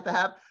experience I had to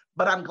have.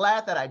 But I'm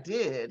glad that I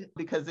did,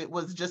 because it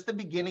was just the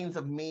beginnings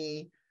of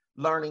me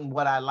learning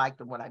what I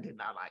liked and what I did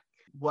not like,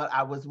 what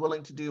I was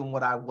willing to do and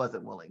what I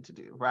wasn't willing to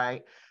do,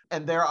 right?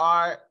 And there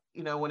are,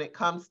 when it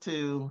comes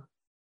to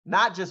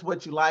not just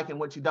what you like and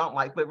what you don't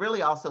like, but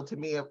really also, to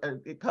me,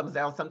 it comes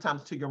down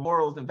sometimes to your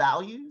morals and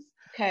values.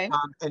 Okay.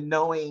 And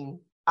knowing,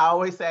 I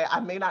always say, I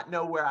may not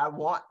know where I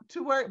want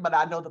to work, but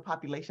I know the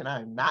population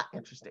I am not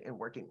interested in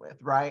working with,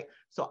 right?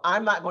 So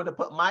I'm not going to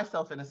put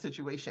myself in a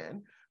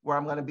situation where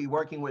I'm going to be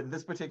working with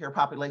this particular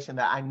population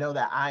that I know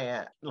that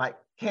I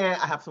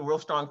have some real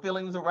strong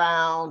feelings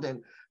around,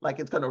 and like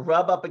it's going to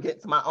rub up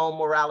against my own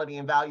morality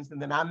and values.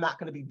 And then I'm not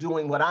going to be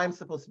doing what I'm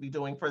supposed to be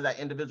doing for that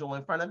individual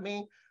in front of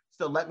me.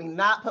 So let me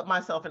not put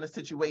myself in a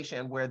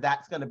situation where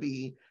that's going to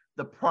be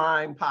the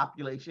prime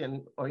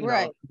population or,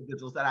 Right.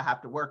 individuals that I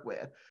have to work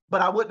with.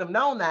 But I wouldn't have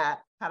known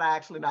that had I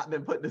actually not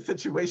been put in a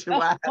situation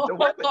where I had to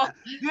work with them.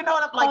 You know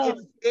what I'm like?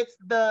 It's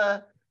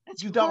the,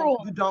 That's you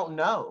cruel. don't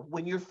know.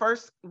 When you're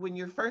first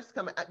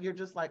coming, you're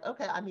just like,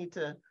 okay, I need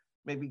to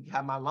maybe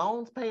have my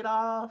loans paid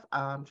off.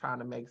 I'm trying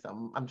to make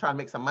some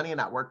money and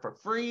not work for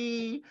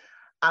free.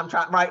 I'm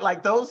trying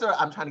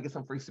to get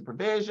some free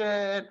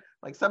supervision.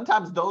 Like,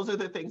 sometimes those are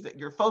the things that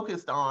you're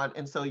focused on.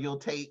 And so you'll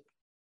take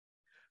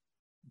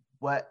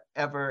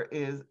whatever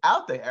is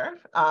out there.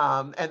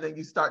 And then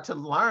you start to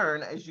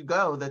learn as you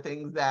go the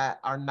things that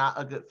are not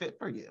a good fit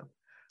for you,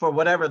 for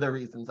whatever the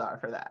reasons are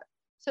for that.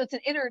 So it's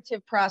an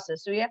iterative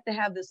process. So you have to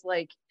have this,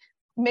 like,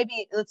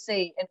 maybe let's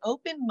say an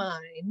open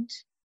mind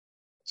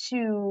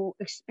to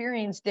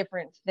experience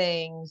different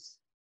things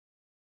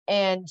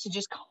and to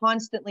just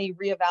constantly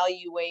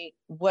reevaluate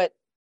what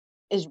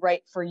is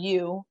right for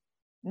you,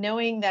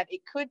 knowing that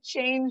it could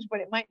change, but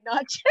it might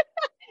not.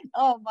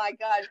 Oh my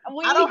gosh.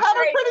 I don't have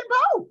a pretty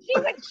bow.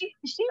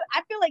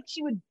 I feel like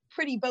she would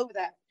pretty bow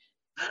that.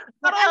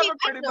 I don't have a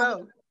pretty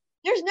bow.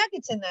 There's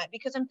nuggets in that,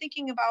 because I'm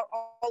thinking about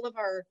all of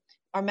our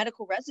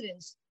medical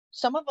residents.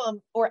 Some of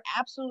them are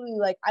absolutely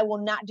like, I will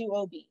not do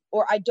OB,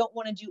 or I don't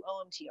want to do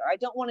OMT, or I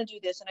don't want to do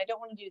this and I don't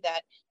want to do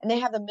that. And they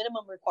have the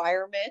minimum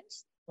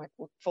requirements, like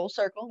full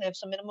circle. They have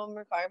some minimum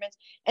requirements.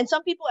 And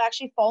some people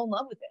actually fall in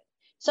love with it.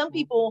 Some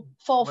people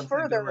fall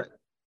further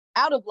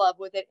out of love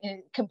with it, and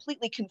it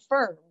completely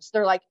confirms.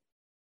 They're like,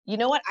 you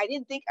know what? I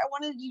didn't think I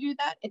wanted to do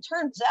that. It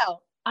turns out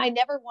I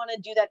never want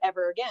to do that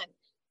ever again.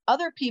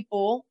 Other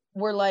people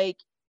were like,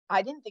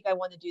 I didn't think I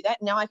wanted to do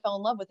that. Now I fell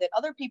in love with it.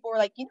 Other people were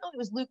like, it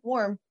was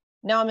lukewarm.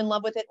 Now I'm in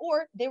love with it.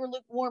 Or they were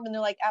lukewarm and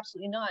they're like,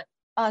 absolutely not.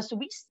 I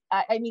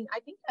mean, I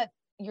think that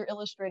you're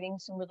illustrating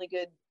some really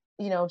good,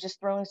 just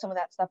throwing some of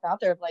that stuff out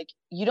there of like,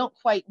 you don't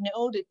quite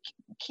know to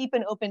keep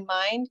an open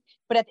mind,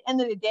 but at the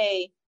end of the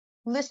day,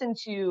 listen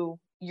to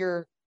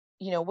your,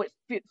 what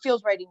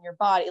feels right in your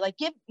body. Like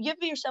give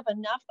yourself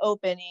enough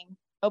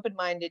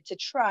open-minded to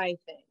try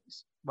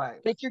things. Right.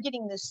 But if you're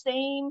getting the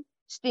same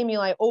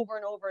stimuli over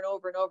and over and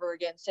over and over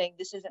again, saying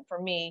this isn't for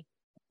me,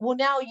 well,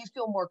 now you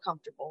feel more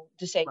comfortable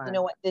to say, Right. you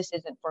know what, this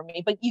isn't for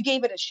me, but you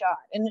gave it a shot.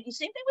 And the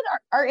same thing with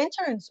our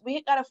interns.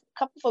 We got a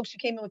couple folks who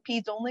came in with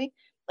peds only,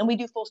 and we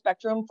do full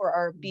spectrum for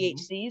our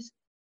BHCs.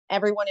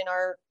 Everyone in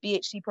our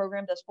BHC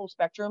program does full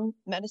spectrum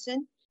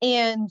medicine.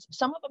 And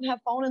some of them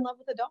have fallen in love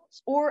with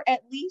adults, or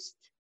at least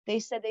they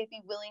said they'd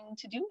be willing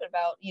to do it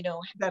about,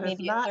 that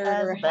maybe it's not a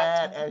third or a as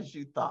bad half time. as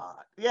you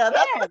thought. Yeah,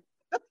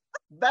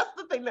 that's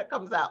the thing that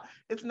comes out.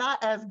 It's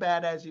not as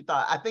bad as you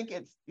thought. I think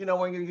it's,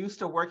 when you're used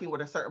to working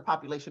with a certain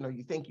population, or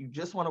you think you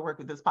just want to work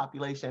with this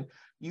population,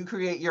 you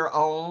create your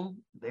own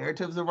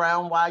narratives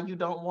around why you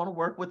don't want to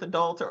work with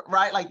adults, or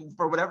right? Like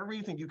for whatever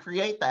reason, you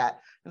create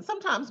that. And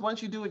sometimes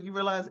once you do it, you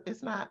realize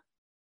it's not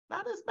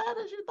as bad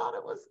as you thought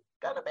it was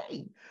gonna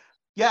be.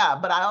 Yeah,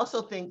 but I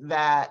also think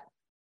that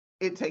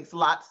it takes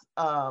lots,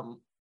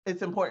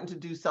 it's important to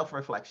do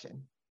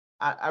self-reflection.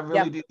 I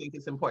really do think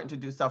it's important to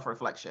do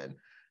self-reflection,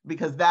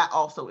 because that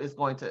also is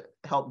going to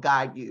help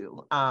guide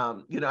you.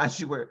 As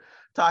you were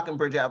talking,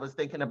 Bridget, I was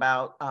thinking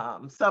about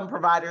some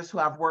providers who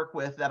I've worked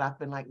with that I've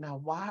been like,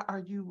 now, why are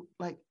you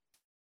like,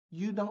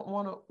 you don't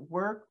want to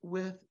work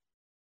with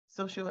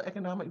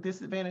socioeconomic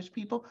disadvantaged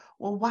people?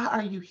 Well, why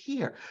are you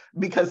here?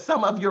 Because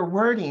some of your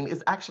wording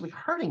is actually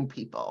hurting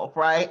people,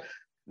 right?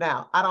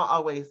 Now, I don't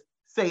always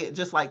say it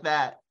just like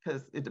that,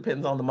 because it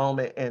depends on the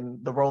moment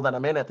and the role that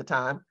I'm in at the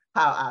time,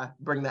 how I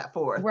bring that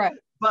forth. Right.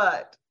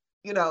 But,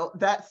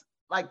 that's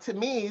like, to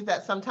me,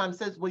 that sometimes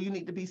says, well, you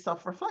need to be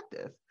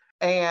self-reflective.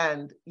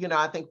 And,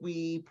 I think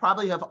we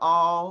probably have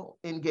all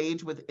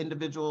engaged with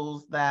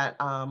individuals that,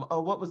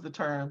 what was the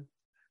term?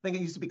 I think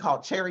it used to be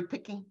called cherry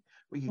picking,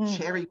 where you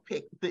cherry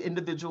pick the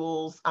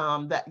individuals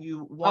that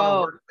you want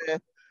to work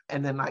with,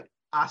 and then like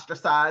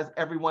ostracize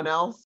everyone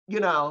else.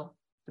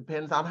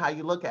 Depends on how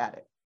you look at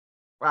it,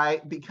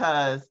 right?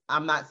 Because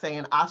I'm not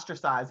saying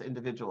ostracize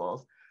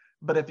individuals,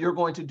 but if you're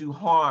going to do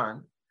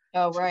harm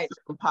to a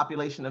certain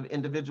population of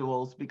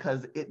individuals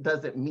because it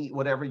doesn't meet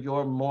whatever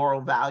your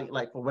moral value,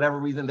 like for whatever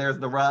reason, there's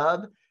the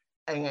rub,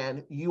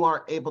 and you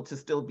aren't able to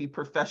still be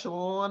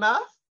professional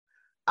enough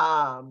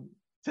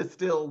to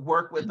still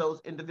work with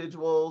those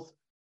individuals,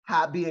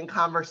 be in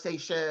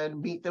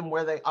conversation, meet them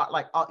where they are,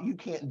 like you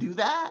can't do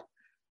that,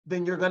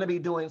 then you're going to be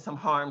doing some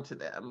harm to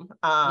them.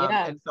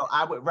 And so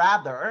I would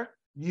rather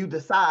you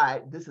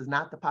decide this is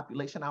not the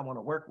population I want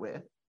to work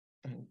with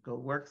and go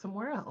work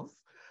somewhere else,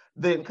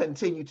 than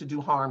continue to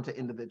do harm to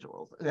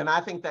individuals. And I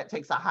think that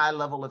takes a high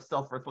level of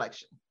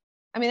self-reflection.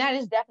 I mean, that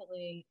is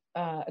definitely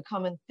a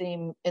common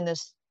theme in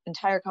this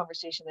entire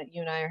conversation that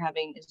you and I are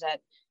having, is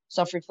that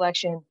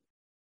self-reflection.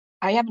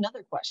 I have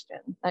another question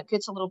that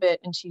gets a little bit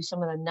into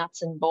some of the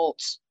nuts and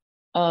bolts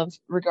of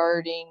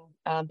regarding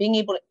being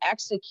able to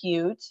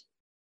execute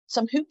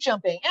some hoop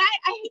jumping. And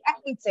I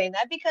hate saying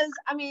that, because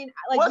I mean,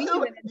 like,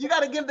 you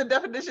got to give the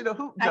definition of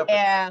hoop jumping.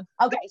 Yeah.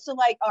 Okay. So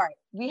like, all right,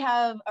 we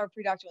have our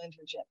predoctoral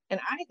internship,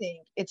 and I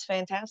think it's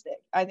fantastic.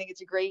 I think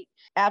it's a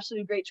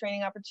absolutely great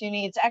training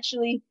opportunity. It's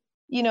actually,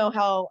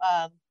 how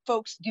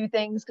folks do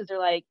things, because they're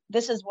like,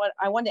 this is what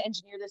I wanted to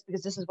engineer this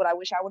because this is what I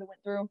wish I would have went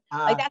through.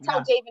 Like that's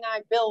how Dave and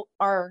I built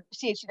our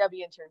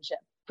CHCW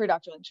internship,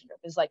 predoctoral internship,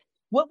 is like,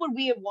 what would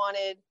we have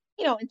wanted,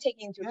 and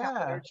taking into account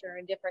literature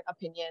and different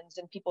opinions,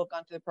 and people have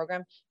gone through the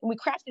program, and we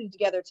crafted it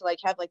together to like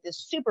have like this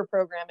super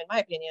program, in my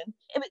opinion.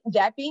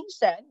 That being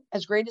said,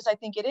 as great as I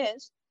think it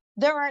is,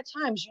 there are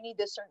times you need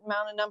this certain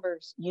amount of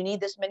numbers, you need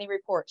this many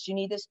reports, you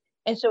need this,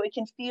 and so it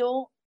can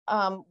feel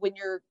when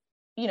you're,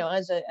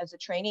 as a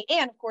trainee,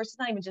 and of course it's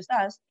not even just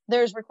us.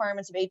 There's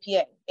requirements of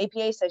APA.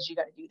 APA says you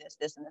got to do this,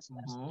 this, and this, and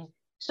this.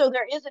 So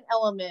there is an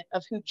element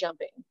of hoop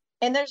jumping,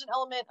 and there's an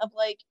element of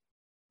like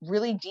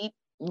really deep,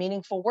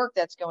 meaningful work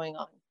that's going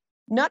on.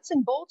 Nuts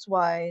and bolts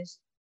wise,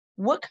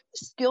 what kind of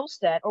skill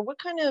set or what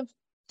kind of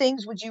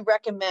things would you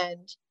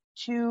recommend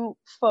to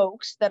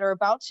folks that are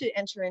about to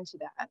enter into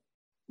that,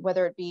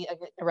 whether it be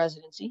a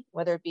residency,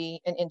 whether it be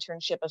an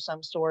internship of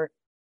some sort,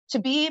 to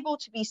be able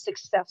to be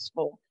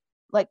successful,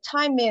 like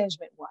time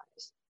management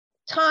wise,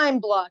 time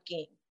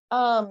blocking,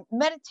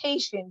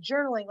 meditation,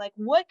 journaling? Like,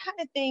 what kind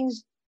of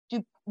things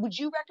would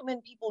you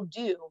recommend people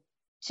do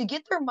to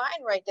get their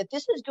mind right, that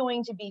this is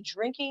going to be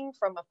drinking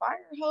from a fire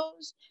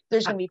hose?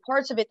 There's going to be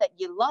parts of it that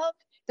you love.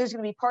 There's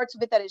going to be parts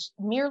of it that is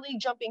merely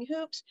jumping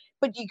hoops,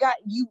 but you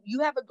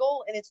have a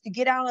goal, and it's to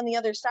get out on the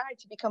other side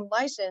to become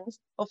licensed.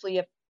 Hopefully you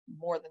have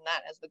more than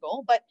that as the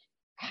goal, but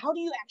how do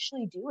you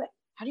actually do it?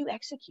 How do you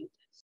execute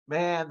this?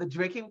 Man, the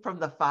drinking from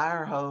the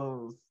fire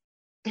hose.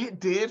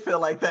 It did feel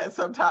like that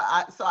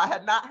sometimes. So I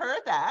had not heard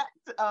that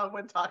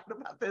when talking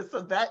about this.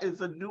 So that is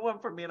a new one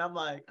for me. And I'm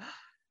like,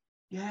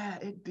 yeah,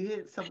 it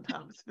did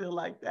sometimes feel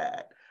like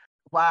that.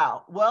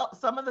 Wow. Well,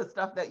 some of the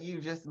stuff that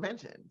you just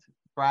mentioned,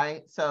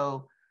 right?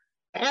 So,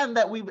 and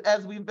that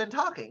as we've been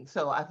talking.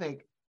 So I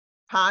think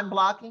time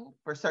blocking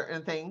for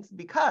certain things,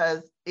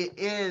 because it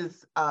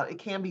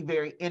can be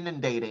very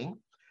inundating,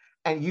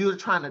 and you're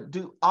trying to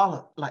do all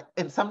of, like,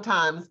 and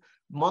sometimes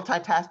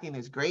multitasking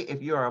is great.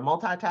 If you're a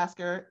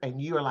multitasker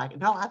and you're like,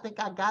 no, I think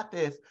I got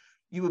this,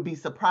 you would be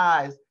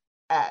surprised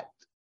at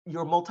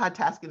your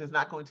multitasking is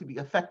not going to be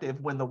effective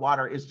when the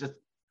water is just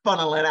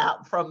funneling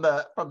out from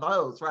the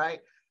hose, right?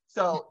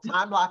 So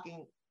time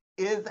blocking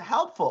is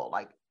helpful,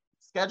 like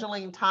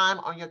scheduling time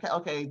on your,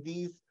 okay,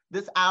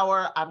 this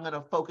hour, I'm going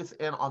to focus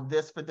in on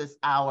this for this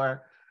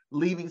hour,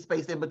 leaving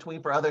space in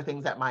between for other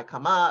things that might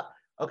come up.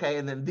 Okay,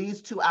 and then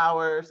these 2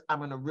 hours, I'm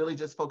going to really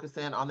just focus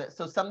in on this.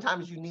 So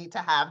sometimes you need to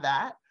have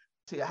that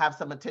to have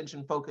some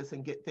attention focus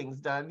and get things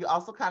done. You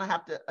also kind of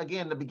have to,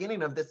 again, the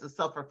beginning of this is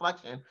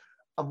self-reflection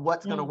of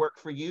what's going to work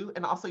for you.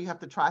 And also you have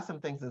to try some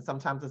things, and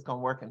sometimes it's going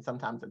to work and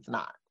sometimes it's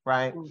not,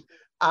 right?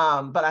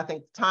 But I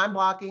think time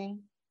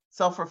blocking,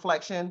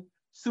 self-reflection,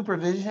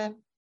 supervision,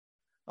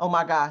 oh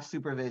my gosh,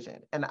 supervision.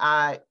 And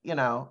I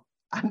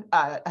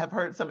have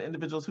heard some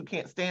individuals who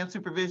can't stand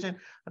supervision.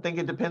 I think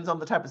it depends on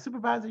the type of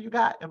supervisor you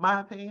got, in my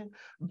opinion.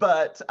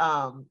 But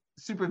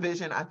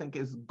supervision, I think,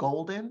 is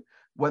golden,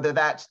 whether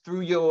that's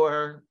through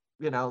your,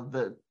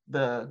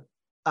 the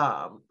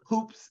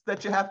hoops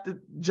that you have to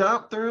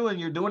jump through and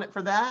you're doing it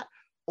for that,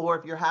 or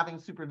if you're having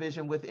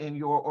supervision within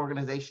your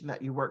organization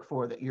that you work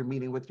for, that you're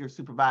meeting with your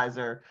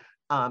supervisor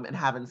and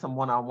having some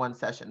one-on-one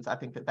sessions. I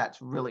think that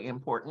that's really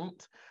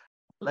important.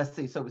 Let's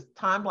see. So it's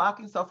time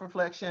blocking,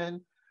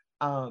 self-reflection,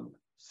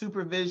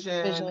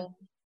 supervision,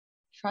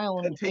 trial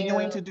and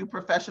continuing error. to do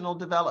professional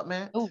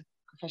development.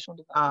 Professional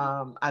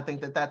development. I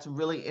think that that's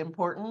really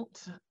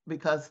important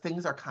because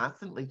things are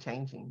constantly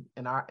changing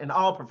in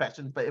all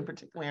professions, but in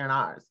particular in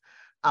ours.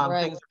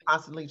 Things are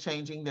constantly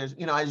changing. There's,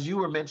 as you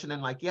were mentioning,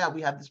 like, yeah,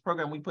 we have this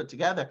program we put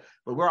together,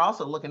 but we're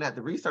also looking at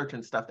the research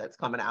and stuff that's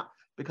coming out,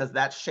 because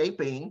that's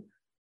shaping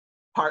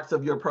parts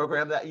of your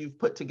program that you've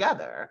put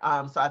together.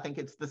 So I think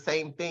it's the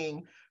same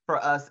thing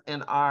for us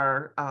in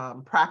our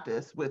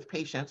practice with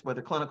patients,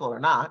 whether clinical or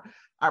not,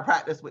 our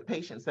practice with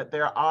patients, that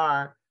there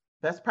are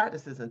best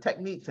practices and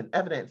techniques and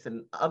evidence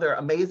and other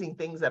amazing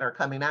things that are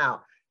coming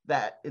out,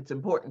 that it's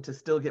important to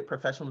still get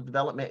professional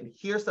development and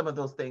hear some of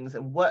those things,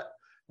 and what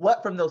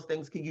from those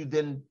things can you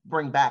then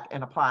bring back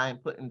and apply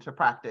and put into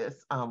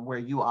practice where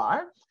you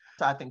are.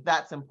 So I think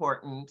that's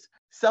important.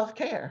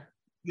 Self-care,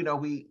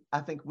 I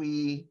think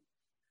we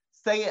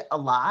say it a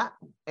lot,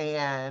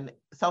 and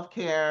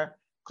self-care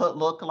could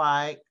look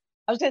like,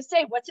 I was going to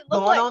say, what's it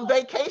look going like? on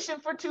vacation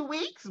for 2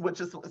 weeks, which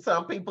is,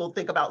 some people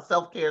think about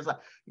self-care as like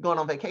going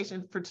on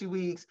vacation for 2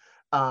 weeks.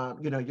 You're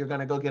going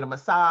to go get a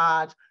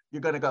massage.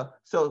 You're going to go.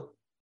 So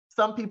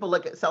some people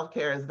look at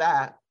self-care as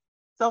that.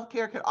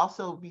 Self-care could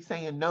also be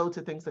saying no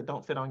to things that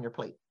don't fit on your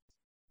plate.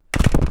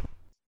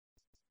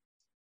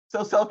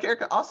 So self-care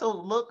could also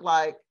look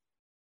like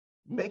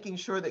making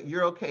sure that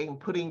you're okay and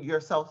putting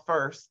yourself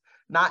first,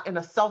 not in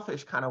a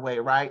selfish kind of way,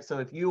 right? So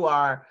if you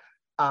are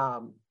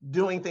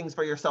doing things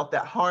for yourself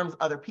that harms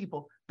other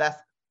people, that's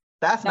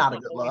not a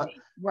good look.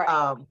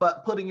 Right.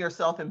 But putting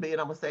yourself and being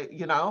able to say,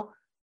 well,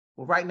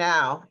 right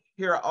now,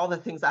 here are all the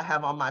things I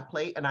have on my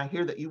plate, and I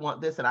hear that you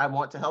want this and I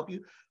want to help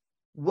you.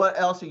 What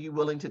else are you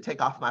willing to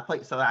take off my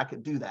plate so that I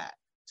could do that?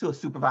 To a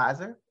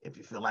supervisor, if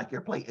you feel like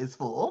your plate is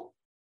full,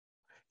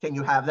 can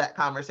you have that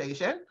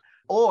conversation?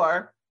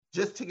 Or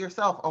just to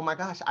yourself, oh my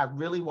gosh, I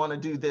really want to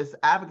do this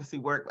advocacy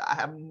work, but I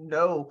have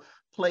no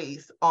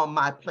place on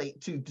my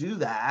plate to do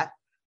that.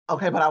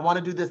 Okay, but I want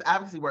to do this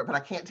advocacy work, but I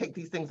can't take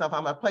these things off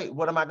on my plate.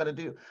 What am I going to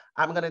do?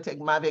 I'm going to take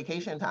my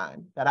vacation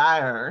time that I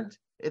earned,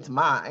 it's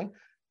mine,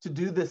 to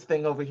do this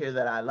thing over here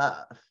that I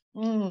love.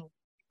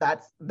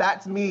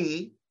 That's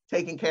me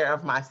taking care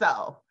of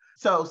myself.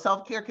 So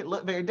self-care can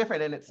look very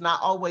different, and it's not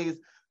always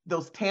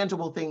those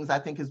tangible things, I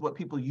think, is what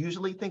people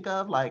usually think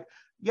of, like,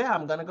 yeah,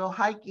 I'm going to go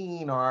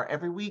hiking, or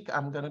every week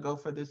I'm going to go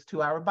for this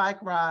 2-hour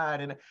bike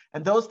ride.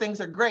 And those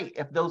things are great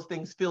if those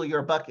things fill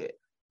your bucket.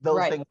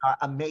 Those things are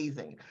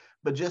amazing.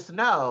 But just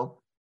know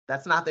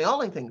that's not the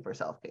only thing for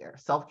self-care.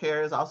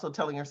 Self-care is also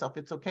telling yourself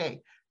it's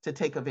okay to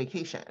take a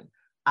vacation.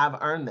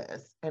 I've earned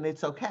this, and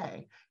it's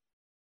okay.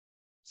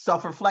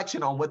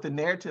 Self-reflection on what the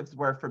narratives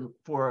were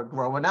for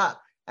growing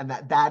up, and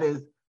that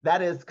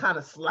is kind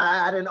of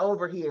sliding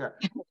over here.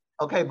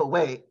 Okay, but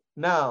wait,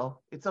 no,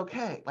 it's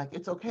okay. Like,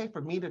 it's okay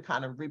for me to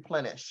kind of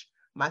replenish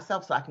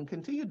myself so I can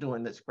continue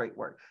doing this great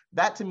work.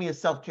 That to me is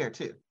self-care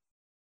too.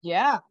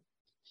 Yeah.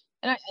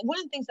 And one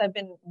of the things I've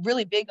been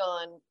really big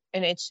on,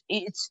 and it's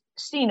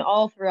seen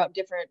all throughout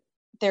different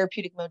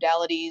therapeutic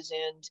modalities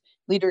and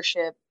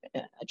leadership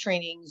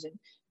trainings and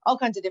all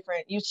kinds of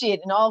different, you see it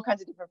in all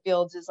kinds of different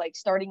fields, is like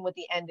starting with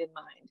the end in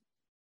mind.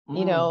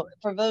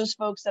 For those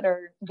folks that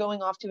are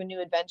going off to a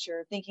new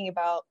adventure, thinking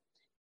about,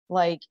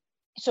 like,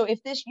 so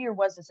if this year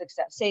was a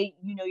success, say,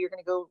 you're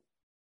going to go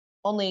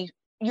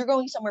you're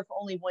going somewhere for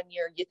only 1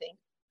 year, you think,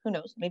 who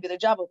knows, maybe their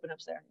job opens up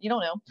there, you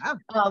don't know.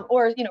 Yeah.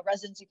 Or,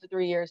 residency for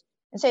 3 years,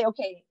 and say,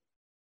 okay,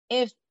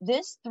 if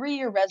this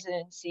 3-year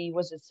residency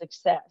was a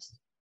success,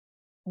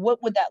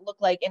 what would that look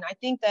like? And I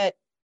think that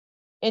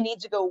it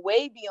needs to go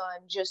way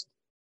beyond just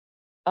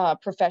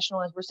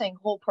professional, as we're saying,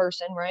 whole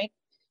person, right?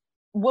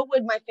 What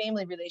would my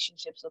family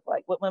relationships look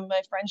like? What would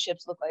my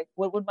friendships look like?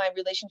 What would my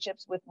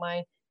relationships with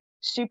my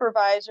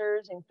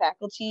supervisors and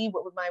faculty?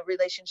 What would my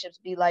relationships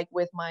be like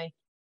with my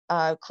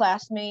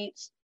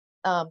classmates?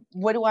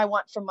 What do I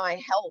want from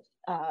my health?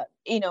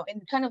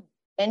 And kind of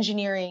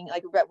engineering,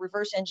 like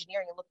reverse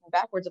engineering and looking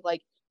backwards of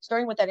like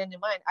starting with that end in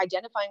mind,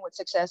 identifying what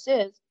success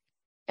is,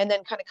 and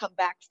then kind of come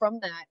back from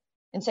that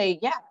and say,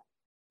 yeah,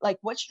 like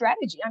what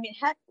strategy? I mean,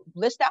 heck,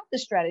 list out the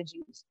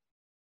strategies.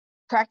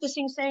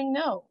 Practicing saying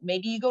no.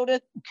 Maybe you go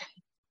to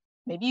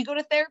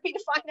therapy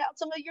to find out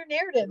some of your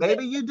narratives.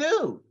 Maybe you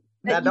do.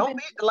 Now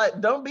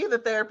don't be the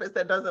therapist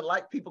that doesn't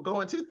like people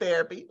going to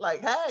therapy.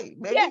 Like, hey,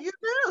 maybe you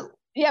do.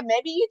 Yeah,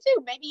 maybe you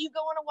do. Maybe you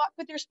go on a walk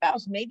with your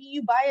spouse. Maybe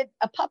you buy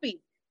a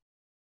puppy,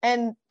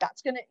 and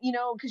that's gonna,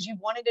 because you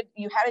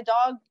had a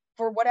dog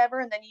for whatever,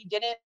 and then you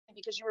didn't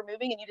because you were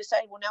moving, and you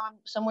decided, well, now I'm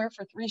somewhere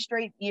for 3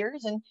 straight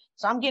years, and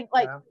so I'm getting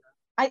like, yeah.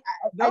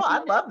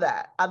 I love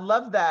that. I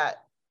love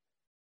that.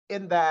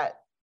 In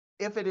that,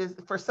 if it is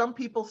for some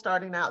people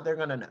starting out, they're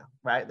gonna know,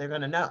 right? They're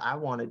gonna know, I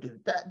want to do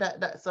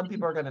that. Some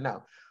people are gonna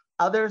know.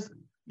 Others,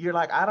 you're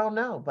like, I don't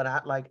know,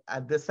 but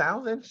this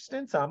sounds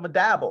interesting, so I'm a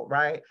dabble,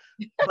 right?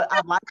 But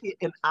I like it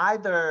in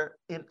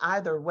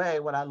either way.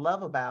 What I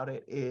love about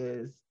it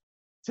is,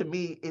 to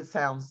me, it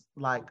sounds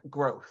like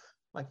growth.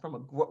 Like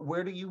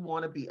where do you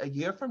want to be a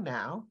year from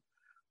now?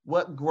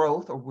 What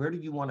growth, or where do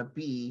you want to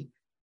be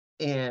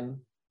in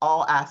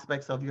all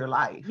aspects of your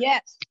life?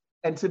 Yes.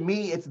 And to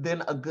me, it's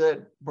then a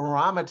good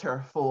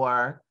barometer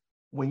for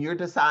when you're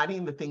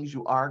deciding the things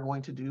you are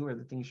going to do or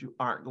the things you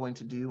aren't going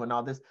to do and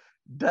all this.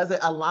 Does it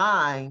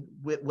align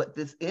with what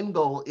this end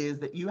goal is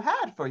that you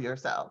had for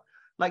yourself?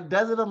 Like,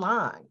 does it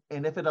align?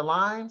 And if it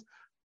aligns,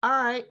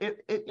 all right,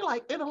 it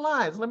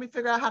aligns. Let me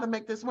figure out how to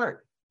make this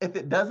work. If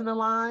it doesn't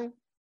align,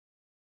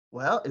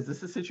 well, is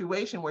this a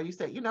situation where you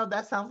say,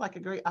 that sounds like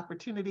a great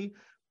opportunity?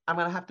 I'm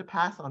going to have to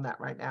pass on that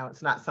right now.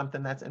 It's not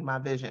something that's in my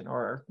vision,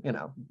 or,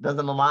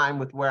 doesn't align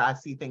with where I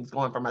see things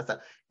going for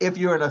myself. If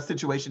you're in a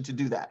situation to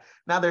do that.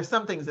 Now, there's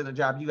some things in a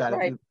job you got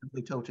to do.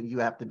 They told you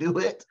have to do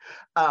it.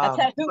 That's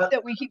that hoop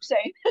that we keep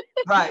saying.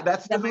 Right.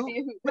 That's that the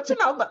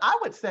hoop. But I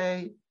would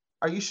say,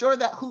 are you sure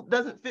that hoop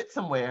doesn't fit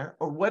somewhere?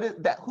 Or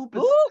that hoop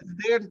is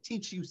there to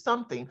teach you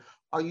something?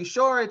 Are you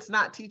sure it's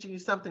not teaching you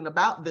something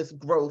about this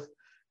growth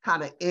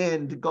kind of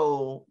end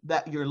goal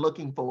that you're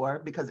looking for?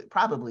 Because it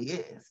probably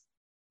is.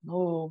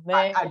 Oh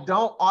man, I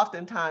don't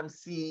oftentimes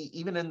see,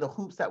 even in the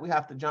hoops that we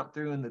have to jump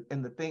through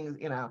and the things,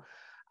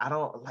 I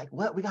don't like,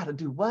 what we got to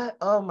do. What?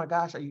 Oh my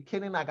gosh, are you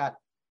kidding? I got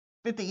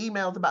 50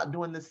 emails about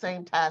doing the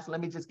same task. Let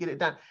me just get it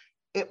done.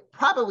 It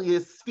probably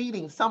is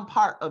feeding some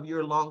part of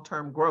your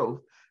long-term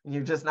growth, and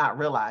you're just not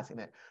realizing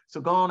it. So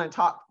go on and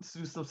talk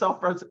to some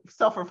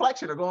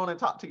self-reflection, or go on and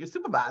talk to your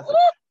supervisor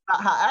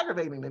about how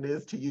aggravating it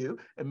is to you.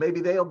 And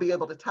maybe they'll be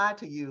able to tie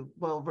to you.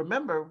 Well,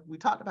 remember, we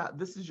talked about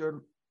this is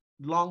your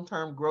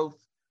long-term growth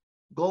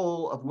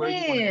goal of where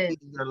you want to be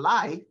in your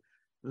life.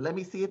 Let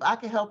me see if I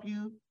can help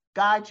you,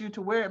 guide you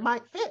to where it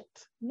might fit.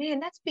 Man,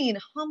 that's being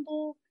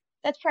humble.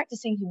 That's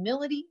practicing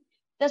humility.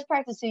 That's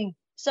practicing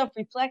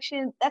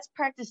self-reflection. That's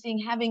practicing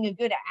having a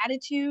good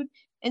attitude.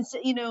 And so,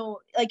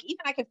 like, even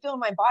I could feel in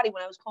my body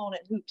when I was calling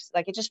it hoops,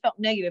 like it just felt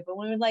negative. But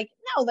when we were like,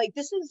 no, like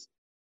this is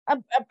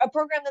a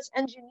program that's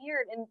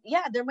engineered, and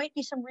yeah, there might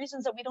be some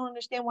reasons that we don't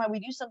understand why we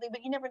do something,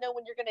 but you never know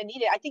when you're going to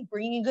need it. I think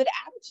bringing a good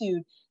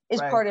attitude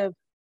is part of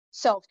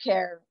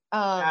self-care.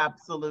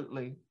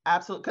 Absolutely.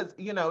 Because,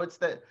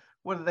 it's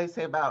what do they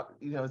say about,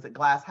 is it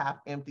glass half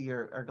empty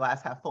or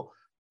glass half full?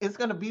 It's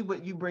going to be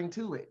what you bring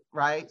to it,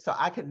 right? So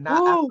I could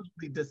not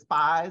absolutely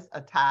despise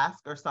a task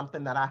or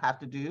something that I have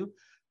to do,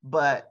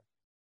 but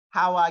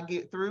how I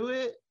get through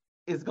it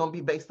is going to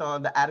be based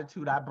on the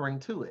attitude I bring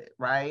to it,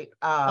 right?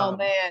 Oh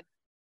man.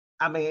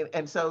 I mean,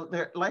 and so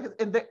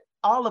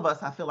all of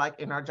us, I feel like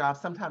in our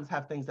jobs sometimes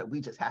have things that we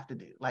just have to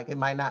do. Like it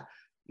might not,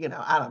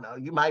 I don't know,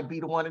 you might be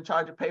the one in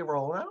charge of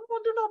payroll. I don't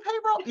want to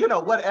do no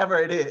payroll, whatever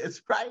it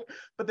is, right?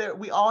 But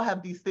we all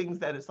have these things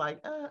that it's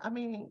like,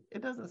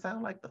 it doesn't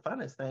sound like the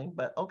funnest thing,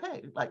 but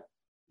okay, like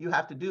you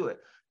have to do it.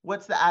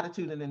 What's the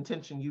attitude and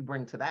intention you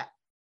bring to that?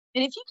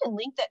 And if you can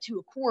link that to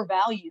a core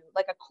value,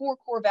 like a core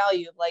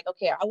value of like,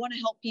 okay, I want to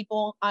help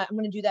people. I'm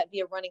going to do that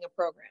via running a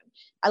program.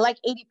 I like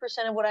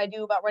 80% of what I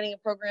do about running a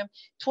program.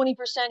 20%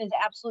 is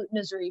absolute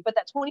misery, but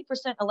that 20%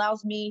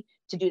 allows me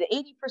to do the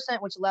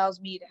 80%, which allows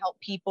me to help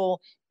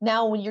people.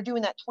 Now, when you're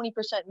doing that 20%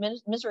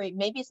 misery,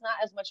 maybe it's not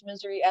as much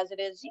misery as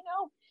it is,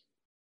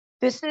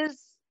 this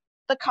is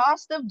the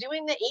cost of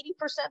doing the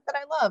 80% that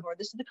I love, or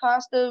this is the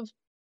cost of,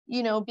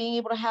 being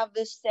able to have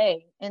this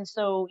say. And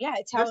so, yeah,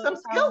 there's some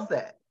skill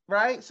set.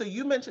 Right. So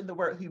you mentioned the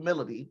word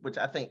humility, which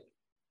I think,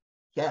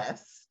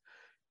 yes,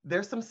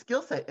 there's some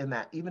skill set in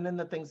that, even in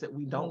the things that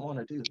we don't want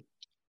to do.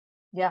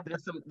 Yeah.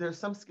 There's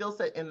some skill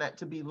set in that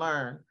to be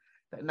learned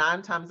that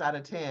 9 times out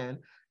of 10,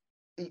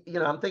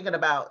 I'm thinking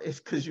about, it's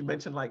because you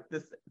mentioned like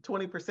this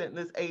 20% and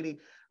this 80.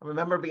 I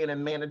remember being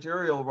in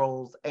managerial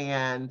roles,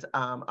 and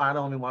I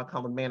don't even want to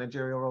call them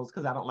managerial roles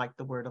because I don't like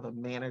the word of a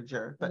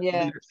manager, but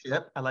Yeah.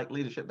 leadership. I like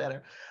leadership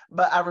better.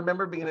 But I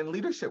remember being in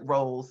leadership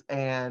roles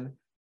and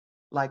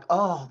like,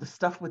 oh, the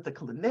stuff with the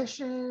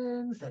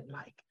clinicians and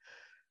like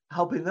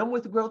helping them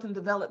with growth and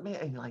development,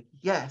 and you're like,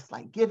 yes,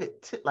 like give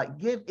it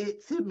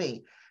to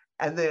me.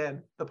 And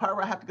then the part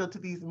where I have to go to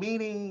these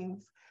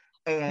meetings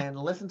and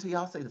listen to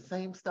y'all say the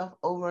same stuff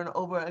over and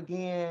over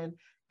again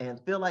and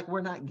feel like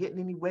we're not getting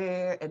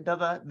anywhere and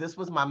this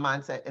was my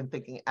mindset and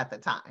thinking at the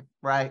time,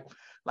 right?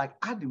 Like,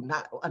 I do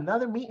not,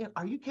 another meeting,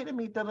 are you kidding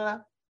me?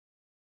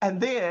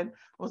 And then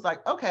I was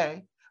like,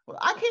 okay, well,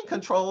 I can't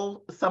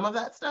control some of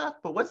that stuff,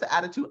 but what's the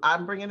attitude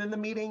I'm bringing in the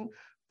meeting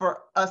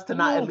for us to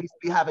not at least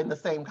be having the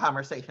same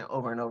conversation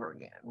over and over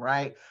again,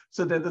 right?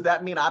 So then does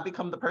that mean I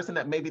become the person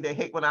that maybe they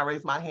hate when I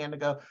raise my hand to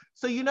go,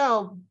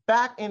 so,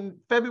 back in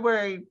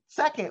February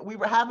 2nd, we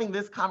were having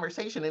this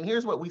conversation and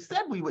here's what we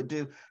said we would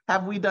do.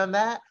 Have we done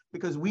that?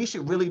 Because we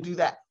should really do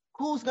that.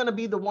 Who's going to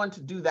be the one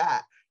to do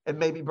that? And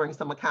maybe bring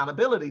some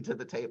accountability to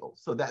the table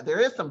so that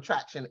there is some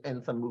traction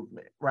and some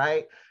movement,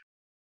 right?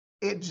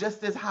 It's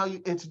just how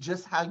you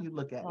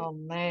look at it. Oh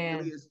man. It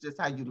really is just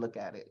how you look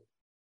at it.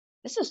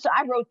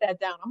 I wrote that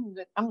down.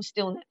 I'm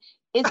stealing it.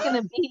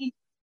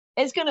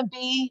 It's gonna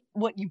be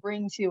what you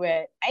bring to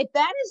it.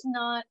 That is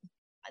not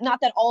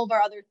that all of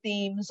our other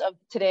themes of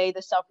today,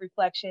 the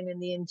self-reflection and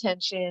the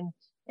intention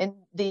and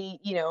the,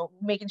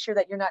 making sure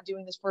that you're not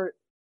doing this for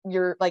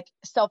your like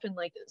self in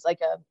like this,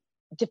 like a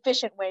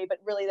deficient way, but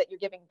really that you're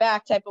giving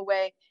back type of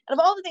way. And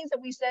of all the things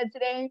that we said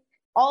today,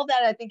 all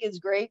that I think is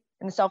great,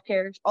 and the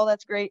self-care, all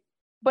that's great,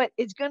 but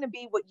it's going to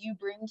be what you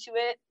bring to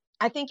it.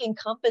 I think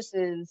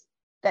encompasses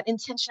that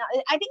intention.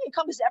 I think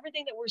encompasses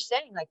everything that we're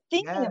saying, like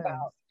thinking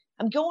about,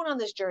 I'm going on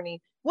this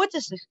journey. What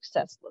does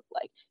success look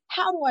like?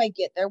 How do I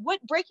get there?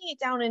 Breaking it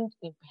down in,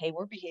 hey,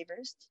 we're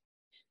behaviorists.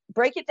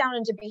 Break it down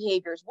into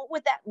behaviors. What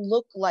would that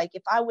look like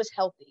if I was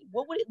healthy?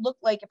 What would it look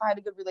like if I had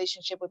a good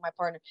relationship with my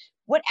partner?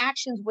 What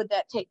actions would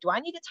that take? Do I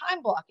need to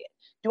time block it?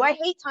 Do I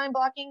hate time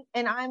blocking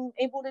and I'm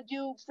able to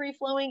do free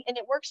flowing and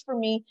it works for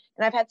me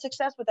and I've had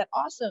success with that?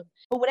 Awesome.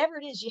 But whatever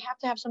it is, you have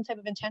to have some type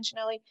of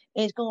intentionality,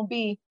 and it's going to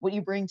be what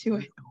you bring to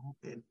it.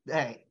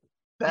 Hey,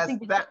 that's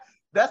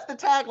the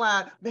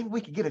tagline. Maybe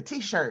we could get a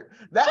t-shirt.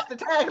 That's the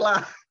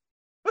tagline.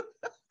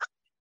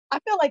 I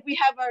feel like we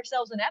have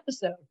ourselves an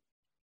episode.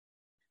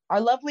 Our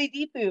lovely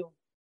Deepu,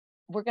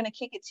 we're going to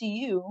kick it to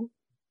you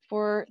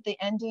for the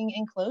ending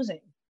and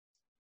closing.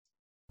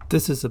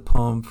 This is a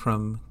poem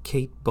from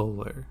Kate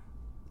Bowler.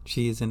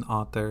 She is an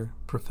author,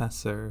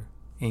 professor,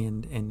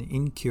 and an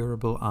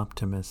incurable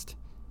optimist.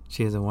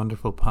 She has a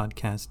wonderful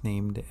podcast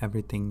named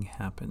Everything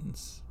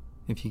Happens.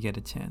 If you get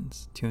a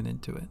chance, tune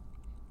into it.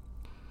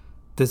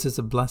 This is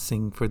a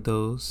blessing for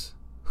those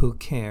who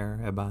care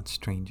about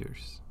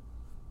strangers.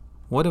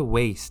 What a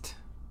waste.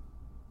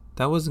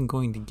 That wasn't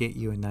going to get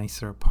you a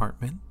nicer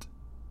apartment.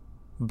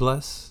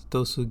 Bless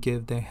those who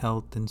give their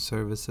health in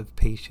service of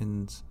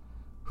patients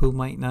who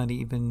might not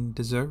even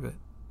deserve it.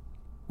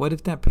 What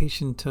if that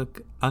patient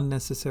took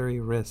unnecessary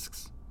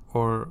risks,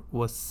 or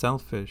was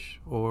selfish,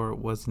 or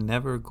was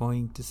never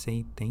going to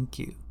say thank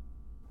you?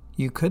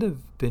 You could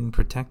have been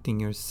protecting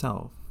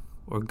yourself,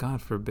 or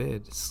God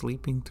forbid,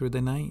 sleeping through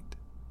the night.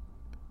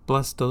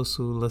 Bless those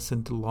who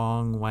listen to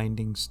long,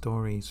 winding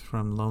stories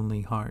from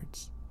lonely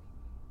hearts,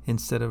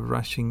 instead of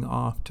rushing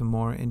off to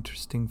more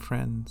interesting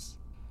friends.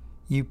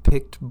 You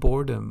picked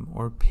boredom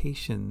or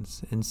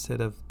patience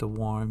instead of the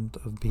warmth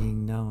of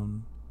being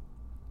known.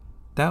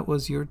 That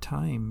was your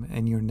time,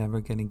 and you're never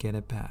going to get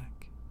it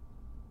back.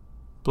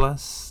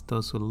 Bless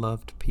those who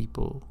loved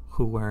people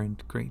who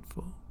weren't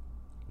grateful.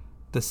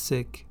 The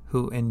sick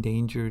who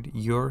endangered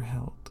your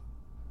health.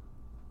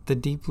 The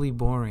deeply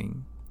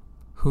boring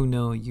who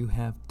know you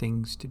have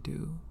things to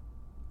do.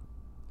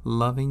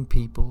 Loving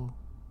people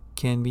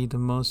can be the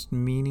most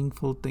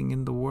meaningful thing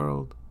in the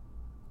world,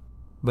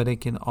 but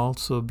it can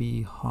also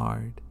be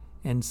hard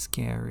and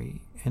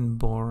scary and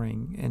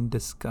boring and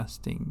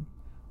disgusting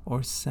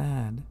or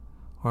sad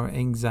or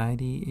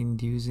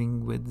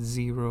anxiety-inducing with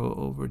zero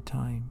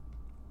overtime.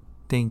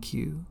 Thank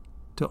you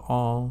to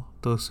all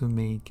those who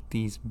make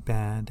these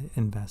bad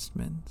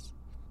investments,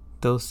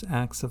 those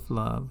acts of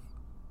love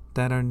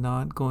that are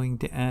not going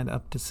to add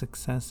up to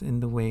success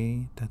in the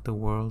way that the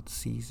world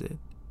sees it.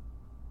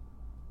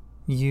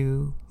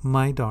 You,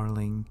 my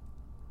darling,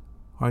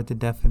 are the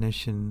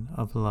definition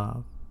of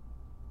love.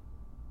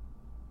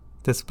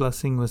 This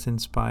blessing was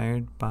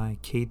inspired by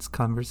Kate's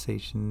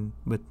conversation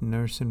with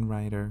nurse and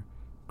writer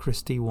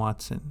Christy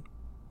Watson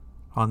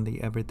on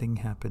the Everything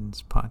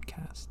Happens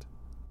podcast.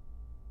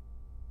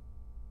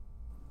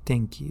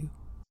 Thank you.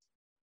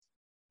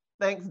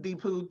 Thanks,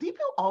 Deepu. Deepu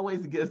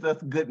always gives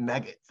us good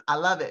nuggets. I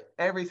love it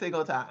every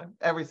single time.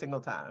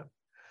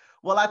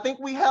 Well, I think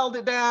we held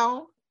it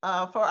down.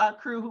 for our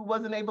crew who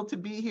wasn't able to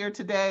be here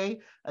today.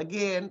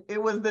 Again,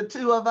 it was the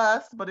two of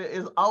us, but it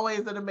is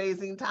always an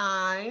amazing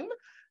time.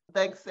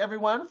 Thanks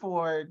everyone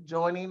for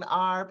joining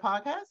our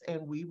podcast,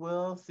 and we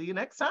will see you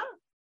next time.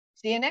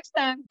 See you next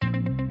time.